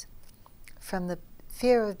rebukes, from the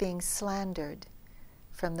fear of being slandered,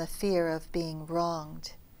 from the fear of being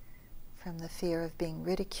wronged, from the fear of being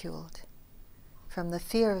ridiculed, from the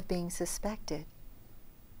fear of being suspected.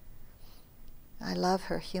 I love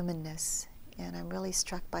her humanness, and I'm really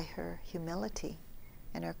struck by her humility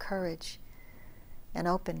and her courage and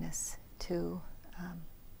openness to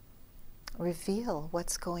reveal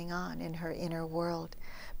what's going on in her inner world,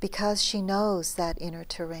 because she knows that inner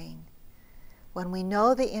terrain. When we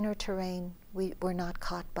know the inner terrain, we're not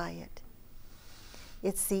caught by it.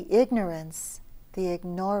 It's the ignorance, the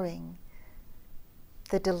ignoring,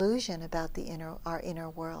 the delusion about our inner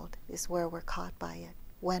world is where we're caught by it,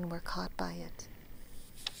 when we're caught by it.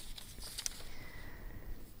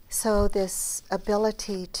 So this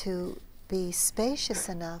ability to be spacious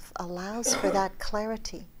enough allows for that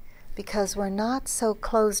clarity, because we're not so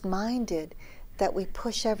closed-minded that we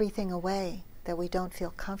push everything away that we don't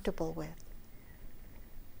feel comfortable with.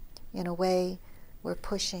 In a way, we're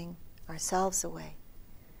pushing ourselves away.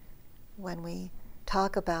 When we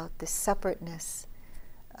talk about the separateness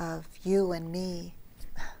of you and me,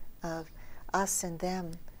 of us and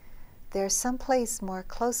them, there's some place more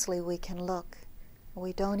closely we can look.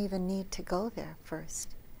 We don't even need to go there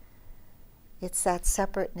first. It's that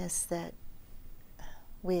separateness that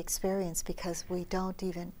we experience because we don't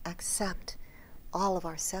even accept all of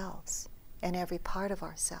ourselves and every part of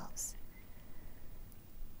ourselves.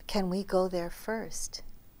 Can we go there first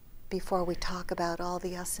before we talk about all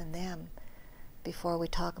the us and them, before we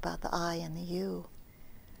talk about the I and the you?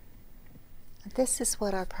 This is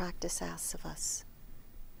what our practice asks of us.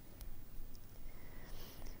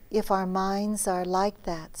 If our minds are like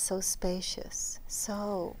that, so spacious,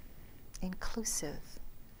 so inclusive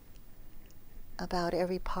about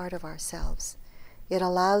every part of ourselves, it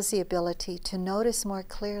allows the ability to notice more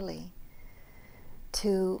clearly,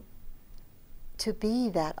 to be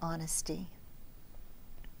that honesty.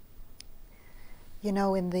 You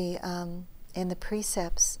know, in the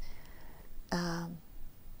precepts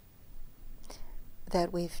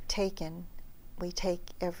that we've taken, we take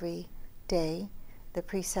every day the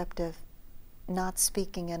precept of not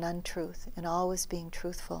speaking an untruth and always being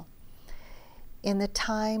truthful. In the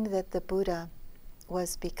time that the Buddha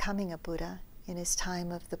was becoming a Buddha, in his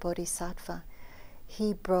time of the Bodhisattva,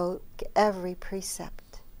 he broke every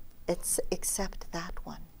precept except that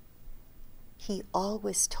one. He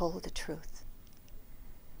always told the truth.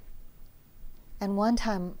 And one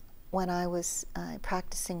time when I was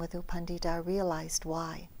practicing with U Pandita, I realized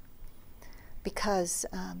why. Because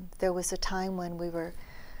there was a time when we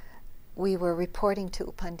were reporting to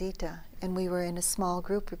U Pandita, and we were in a small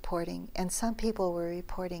group reporting, and some people were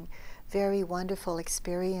reporting very wonderful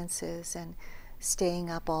experiences and staying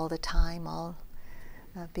up all the time,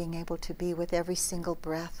 being able to be with every single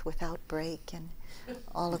breath without break and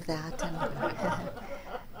all of that, and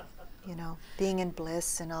you know, being in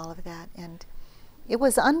bliss and all of that, and it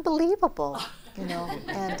was unbelievable, you know,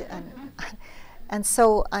 and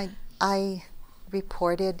so I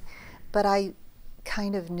reported, but I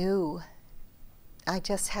kind of knew. I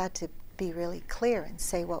just had to be really clear and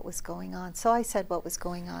say what was going on. So I said what was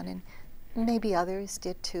going on, and maybe others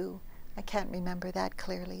did too. I can't remember that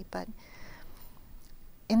clearly, but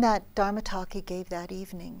in that Dharma talk he gave that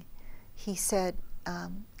evening, he said,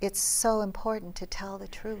 it's so important to tell the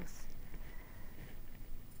truth.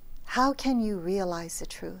 How can you realize the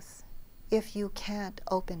truth if you can't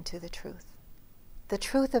open to the truth? The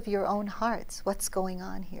truth of your own hearts, what's going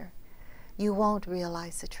on here. You won't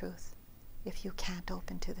realize the truth if you can't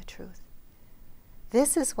open to the truth.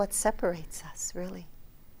 This is what separates us, really.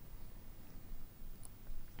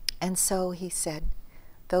 And so he said,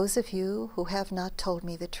 those of you who have not told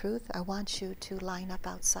me the truth, I want you to line up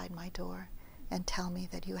outside my door and tell me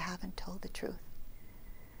that you haven't told the truth.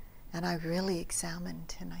 And I really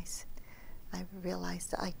examined, and I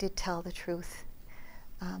realized that I did tell the truth,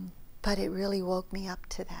 but it really woke me up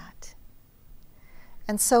to that.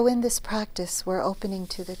 And so in this practice, we're opening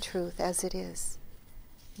to the truth as it is,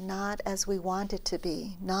 not as we want it to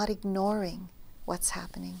be, not ignoring what's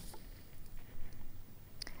happening.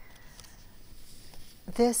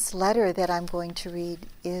 This letter that I'm going to read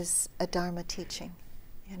is a Dharma teaching.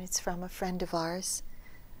 and it's from a friend of ours.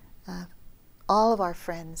 All of our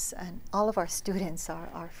friends and all of our students are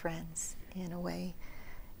our friends in a way,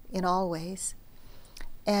 in all ways.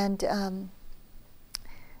 And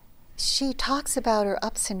she talks about her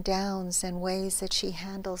ups and downs and ways that she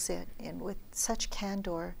handles it with such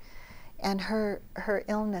candor. And her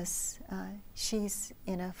illness, she's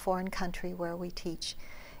in a foreign country where we teach,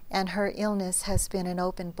 and her illness has been an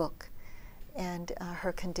open book, and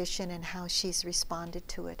her condition and how she's responded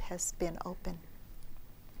to it has been open.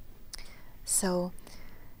 So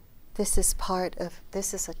this is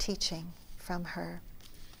a teaching from her.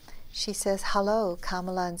 She says, "Hello,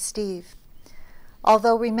 Kamala and Steve.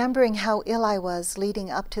 Although remembering how ill I was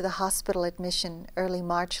leading up to the hospital admission early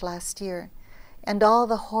March last year, and all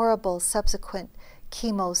the horrible subsequent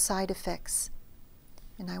chemo side effects,"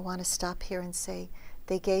 and I want to stop here and say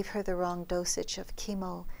they gave her the wrong dosage of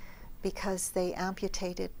chemo because they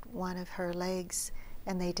amputated one of her legs,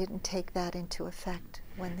 and they didn't take that into effect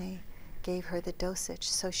when they gave her the dosage,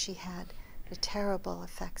 so she had the terrible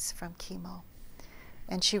effects from chemo.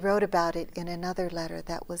 And she wrote about it in another letter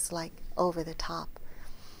that was like over the top.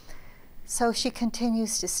 So she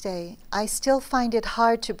continues to say, "I still find it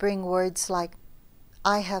hard to bring words like,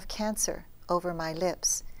 'I have cancer,' over my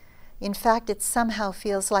lips. In fact, it somehow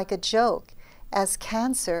feels like a joke, as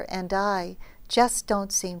cancer and I just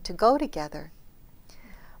don't seem to go together.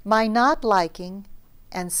 My not liking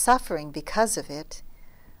and suffering because of it,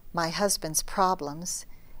 my husband's problems,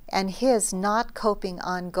 and his not coping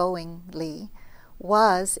ongoingly,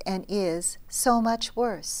 was and is so much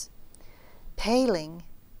worse, paling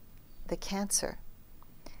the cancer,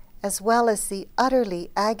 as well as the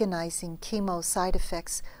utterly agonizing chemo side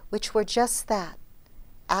effects, which were just that,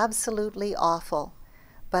 absolutely awful,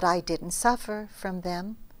 but I didn't suffer from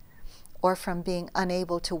them, or from being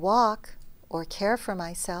unable to walk or care for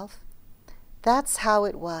myself. That's how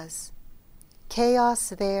it was. Chaos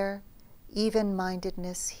there,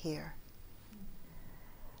 even-mindedness here.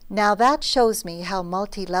 Now that shows me how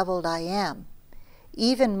multi-leveled I am.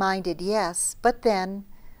 Even-minded, yes, but then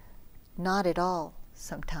not at all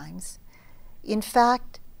sometimes. In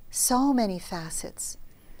fact, so many facets,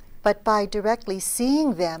 but by directly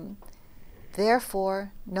seeing them,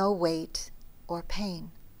 therefore no weight or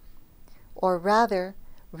pain. Or rather,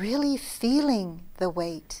 really feeling the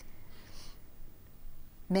weight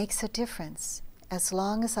makes a difference as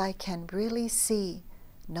long as I can really see,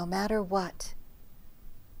 no matter what,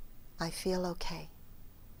 I feel okay.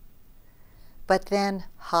 But then,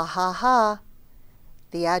 ha ha ha,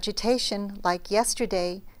 the agitation, like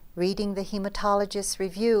yesterday, reading the hematologist's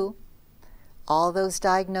review, all those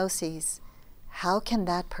diagnoses, how can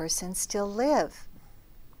that person still live?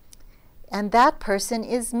 And that person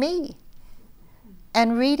is me.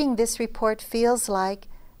 And reading this report feels like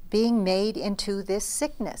being made into this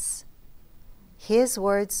sickness. His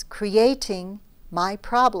words creating my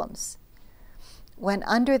problems, when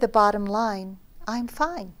under the bottom line, I'm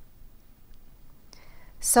fine.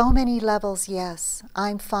 So many levels, yes,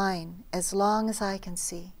 I'm fine, as long as I can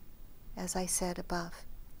see, as I said above.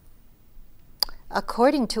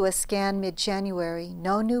 According to a scan mid-January,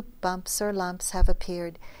 no new bumps or lumps have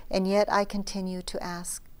appeared, and yet I continue to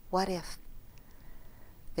ask, what if?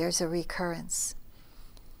 There's a recurrence.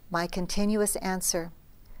 My continuous answer,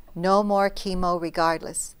 no more chemo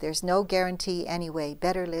regardless. There's no guarantee anyway.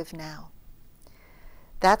 Better live now.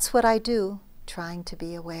 That's what I do, trying to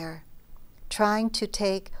be aware. Trying to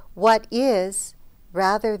take what is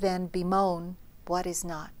rather than bemoan what is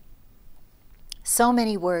not. So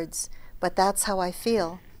many words, but that's how I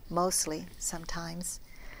feel, mostly, sometimes.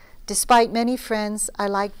 Despite many friends, I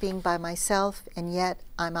like being by myself, and yet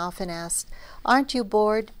I'm often asked, aren't you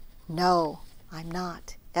bored? No, I'm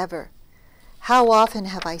not, ever. How often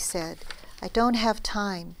have I said, I don't have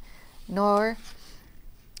time, nor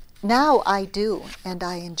now I do, and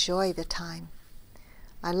I enjoy the time.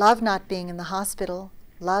 I love not being in the hospital,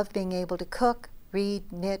 love being able to cook,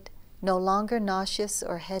 read, knit, no longer nauseous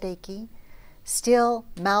or headachy, still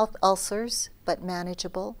mouth ulcers, but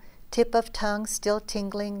manageable, tip of tongue still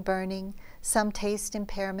tingling, burning, some taste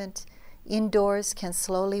impairment, indoors can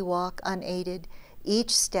slowly walk unaided,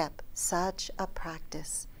 each step such a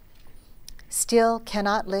practice. Still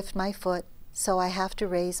cannot lift my foot, so I have to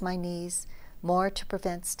raise my knees, more to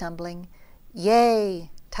prevent stumbling.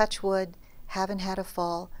 Yay, touch wood, haven't had a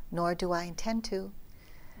fall, nor do I intend to.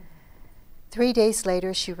 3 days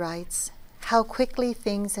later, she writes, how quickly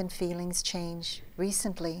things and feelings change.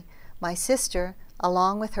 Recently, my sister,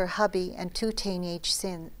 along with her hubby and 2 teenage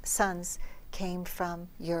sons, came from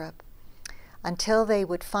Europe. Until they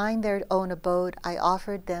would find their own abode, I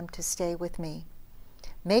offered them to stay with me.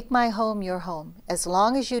 Make my home your home. As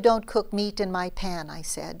long as you don't cook meat in my pan, I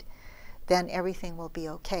said, then everything will be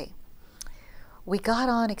okay. We got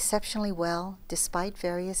on exceptionally well, despite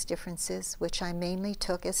various differences, which I mainly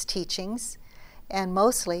took as teachings, and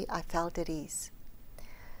mostly I felt at ease.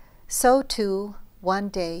 So too, one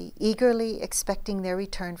day, eagerly expecting their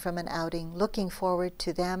return from an outing, looking forward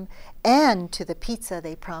to them and to the pizza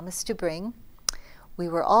they promised to bring, we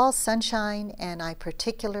were all sunshine, and I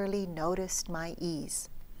particularly noticed my ease,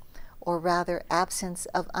 or rather absence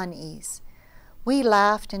of unease. We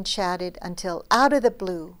laughed and chatted until, out of the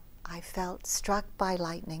blue, I felt struck by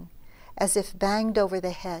lightning, as if banged over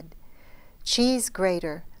the head, cheese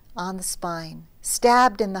grater on the spine,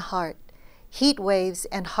 stabbed in the heart, heat waves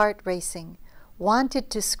and heart racing, wanted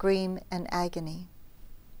to scream in agony.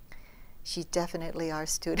 She's definitely our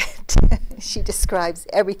student. She describes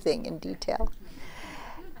everything in detail.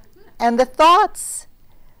 And the thoughts,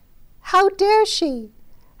 how dare she?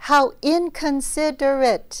 How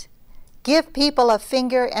inconsiderate. Give people a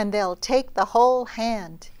finger and they'll take the whole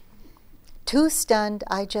hand. Too stunned,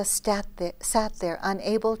 I just sat there,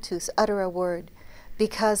 unable to utter a word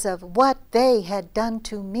because of what they had done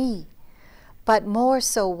to me, but more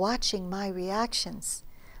so watching my reactions.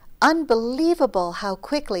 Unbelievable how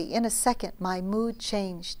quickly, in a second, my mood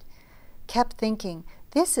changed. Kept thinking,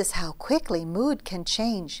 this is how quickly mood can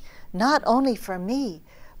change, not only for me,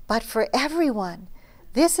 but for everyone.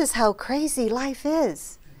 This is how crazy life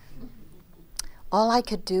is. All I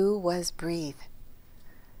could do was breathe,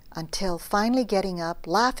 until finally getting up,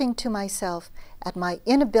 laughing to myself at my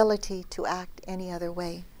inability to act any other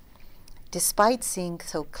way, despite seeing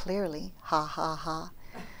so clearly, ha ha ha.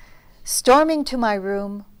 Storming to my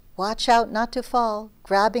room, watch out not to fall,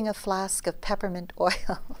 grabbing a flask of peppermint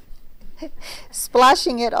oil,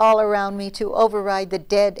 splashing it all around me to override the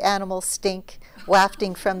dead animal stink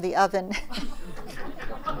wafting from the oven,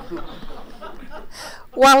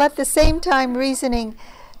 while at the same time reasoning,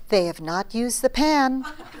 they have not used the pan.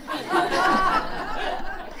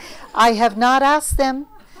 I have not asked them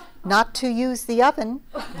not to use the oven,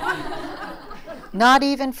 not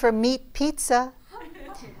even for meat pizza.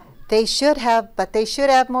 They should have, but they should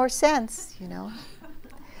have more sense, you know.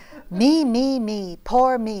 Me,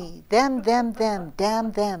 poor me, them,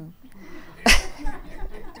 damn them.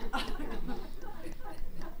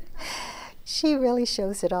 She really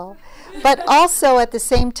shows it all. But also at the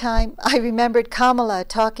same time, I remembered Kamala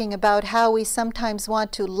talking about how we sometimes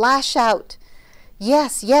want to lash out.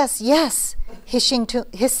 Yes, yes, yes, hissing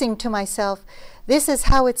to myself. This is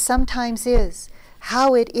how it sometimes is,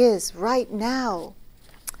 how it is right now.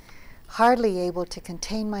 Hardly able to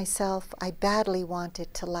contain myself, I badly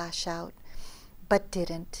wanted to lash out, but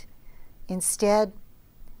didn't. Instead,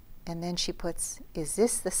 and then she puts, is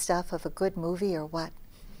this the stuff of a good movie or what?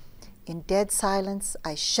 In dead silence,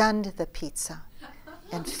 I shunned the pizza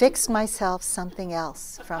and fixed myself something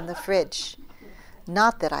else from the fridge.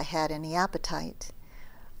 Not that I had any appetite.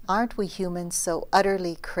 Aren't we humans so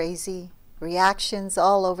utterly crazy? Reactions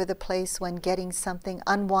all over the place when getting something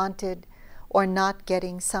unwanted or not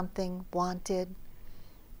getting something wanted.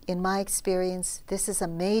 In my experience, this is a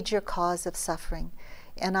major cause of suffering,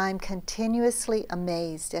 and I'm continuously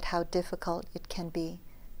amazed at how difficult it can be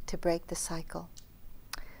to break the cycle.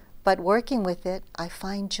 But working with it, I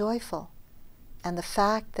find joyful, and the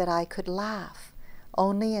fact that I could laugh,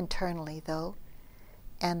 only internally though,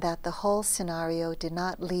 and that the whole scenario did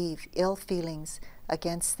not leave ill feelings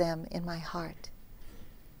against them in my heart.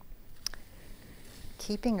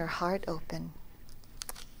 Keeping her heart open,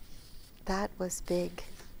 that was big.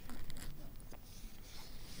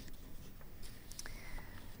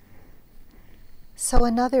 So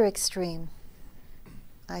another extreme,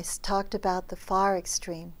 I talked about the far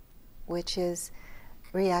extreme, which is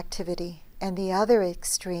reactivity, and the other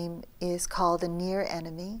extreme is called a near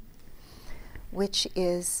enemy, which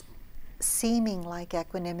is seeming like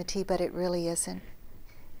equanimity, but it really isn't.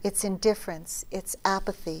 It's indifference, it's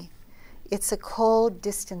apathy, it's a cold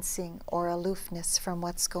distancing or aloofness from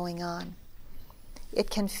what's going on. It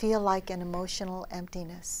can feel like an emotional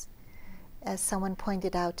emptiness. As someone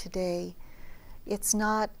pointed out today,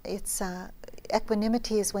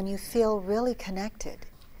 equanimity is when you feel really connected,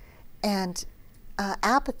 and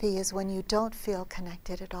apathy is when you don't feel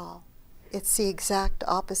connected at all. It's the exact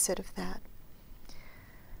opposite of that.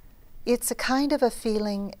 It's a kind of a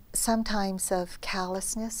feeling sometimes of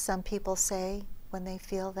callousness, some people say, when they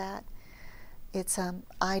feel that. It's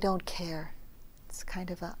I don't care. It's kind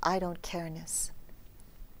of a I don't careness.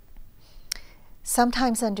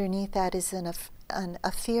 Sometimes underneath that is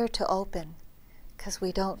a fear to open, because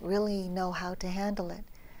we don't really know how to handle it.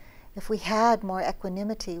 If we had more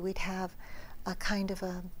equanimity, we'd have a kind of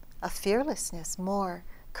a fearlessness, more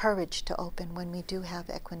courage to open when we do have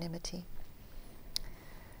equanimity.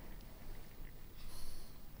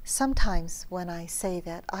 Sometimes when I say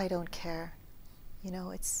that, I don't care.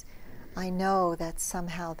 I know that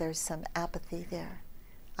somehow there's some apathy there.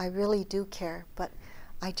 I really do care, but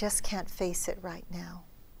I just can't face it right now.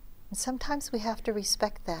 And sometimes we have to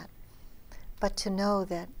respect that, but to know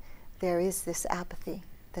that there is this apathy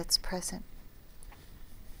that's present.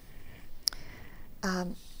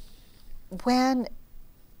 When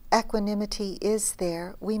equanimity is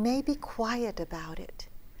there, we may be quiet about it.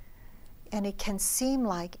 And it can seem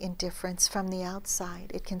like indifference from the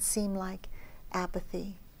outside. It can seem like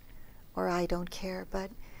apathy or I don't care.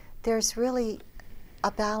 But there's really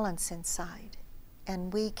a balance inside.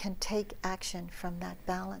 And we can take action from that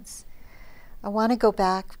balance. I want to go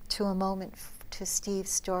back to a moment to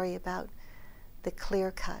Steve's story about the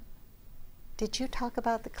clear cut. Did you talk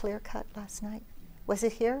about the clear cut last night? Was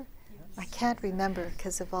it here? Yes. I can't remember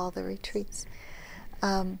because of all the retreats.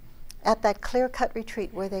 At that clear cut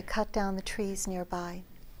retreat where they cut down the trees nearby,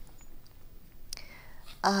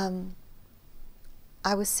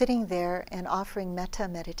 I was sitting there and offering metta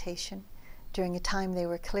meditation during a time they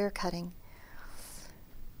were clear cutting.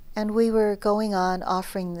 And we were going on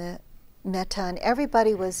offering the metta, and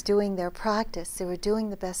everybody was doing their practice. They were doing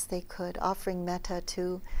the best they could, offering metta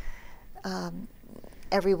to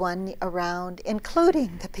everyone around,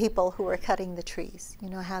 including the people who were cutting the trees.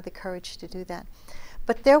 Had the courage to do that.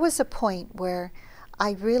 But there was a point where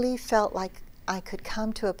I really felt like I could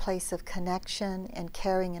come to a place of connection and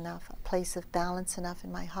caring enough, a place of balance enough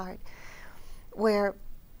in my heart, where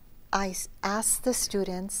I asked the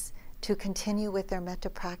students to continue with their metta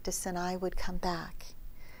practice and I would come back.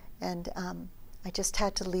 And I just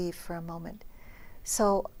had to leave for a moment.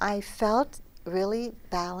 So I felt really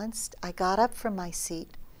balanced. I got up from my seat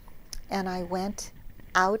and I went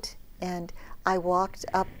out and I walked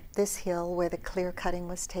up this hill where the clear cutting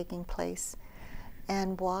was taking place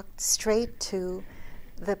and walked straight to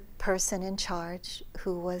the person in charge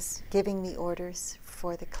who was giving the orders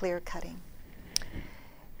for the clear cutting.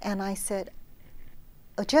 And I said,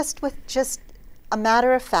 just with a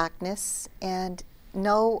matter of factness and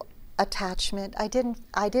no attachment, I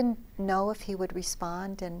didn't know if he would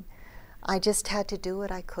respond, and I just had to do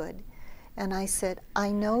what I could. And I said,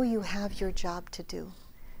 I know you have your job to do,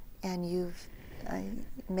 and you've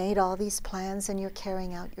made all these plans and you're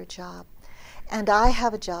carrying out your job. And I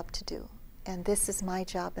have a job to do, and this is my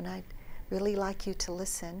job, and I'd really like you to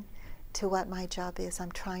listen to what my job is.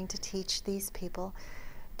 I'm trying to teach these people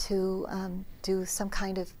to do some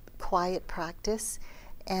kind of quiet practice,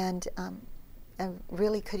 and I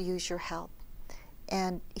really could use your help.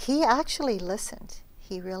 And he actually listened.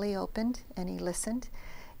 He really opened and he listened,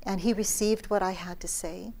 and he received what I had to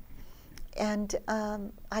say. And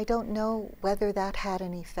I don't know whether that had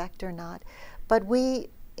an effect or not, but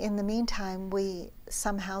in the meantime, we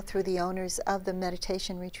somehow, through the owners of the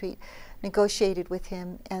meditation retreat, negotiated with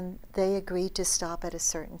him, and they agreed to stop at a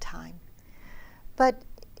certain time. But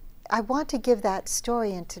I want to give that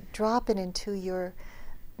story and to drop it into your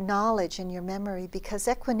knowledge and your memory, because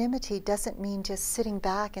equanimity doesn't mean just sitting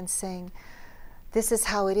back and saying, this is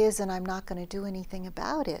how it is and I'm not going to do anything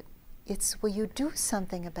about it. It's will you do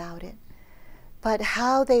something about it. But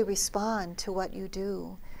how they respond to what you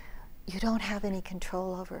do, you don't have any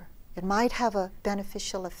control over. It might have a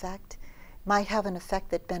beneficial effect, might have an effect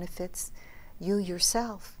that benefits you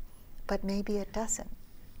yourself, but maybe it doesn't.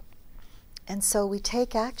 And so we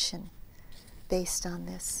take action based on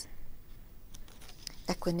this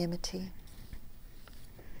equanimity.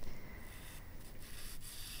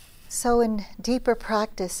 So in deeper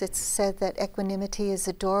practice, it's said that equanimity is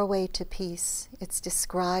a doorway to peace. It's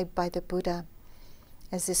described by the Buddha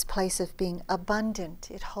as this place of being abundant.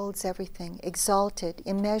 It holds everything, exalted,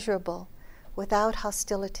 immeasurable, without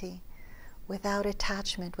hostility, without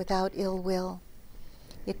attachment, without ill will.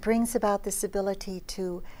 It brings about this ability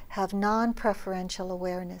to have non-preferential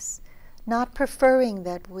awareness, not preferring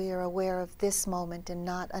that we are aware of this moment and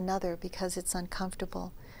not another because it's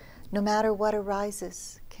uncomfortable. No matter what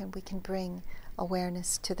arises, we can bring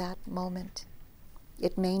awareness to that moment.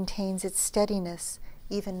 It maintains its steadiness,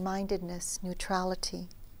 even-mindedness, neutrality.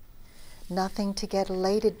 Nothing to get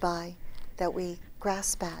elated by that we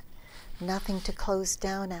grasp at, nothing to close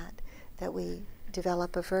down at that we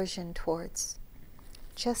develop aversion towards.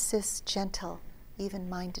 Just this gentle,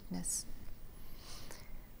 even-mindedness.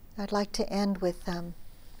 I'd like to end with,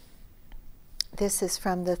 this is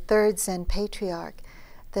from the third Zen patriarch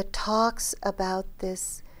that talks about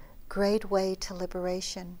this great way to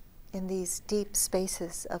liberation in these deep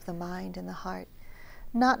spaces of the mind and the heart.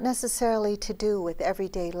 not necessarily to do with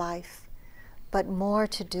everyday life, but more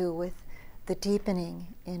to do with the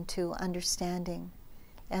deepening into understanding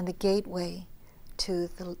and the gateway to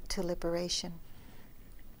liberation.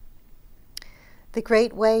 The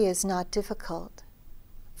Great Way is not difficult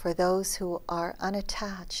for those who are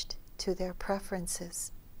unattached to their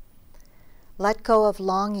preferences. Let go of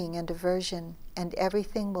longing and aversion, and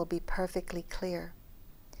everything will be perfectly clear.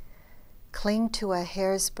 Cling to a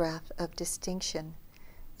hair's breadth of distinction,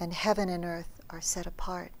 and heaven and earth are set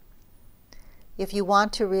apart. If you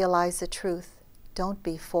want to realize the truth, don't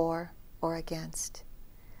be for or against.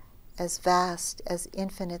 As vast as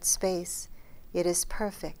infinite space, it is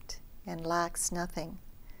perfect and lacks nothing.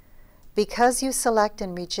 Because you select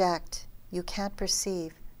and reject, you can't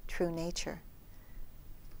perceive true nature.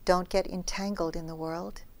 Don't get entangled in the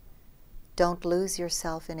world. Don't lose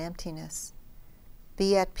yourself in emptiness.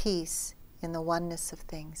 Be at peace in the oneness of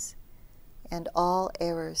things, and all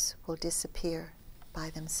errors will disappear by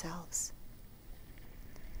themselves.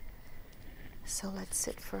 So let's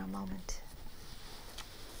sit for a moment.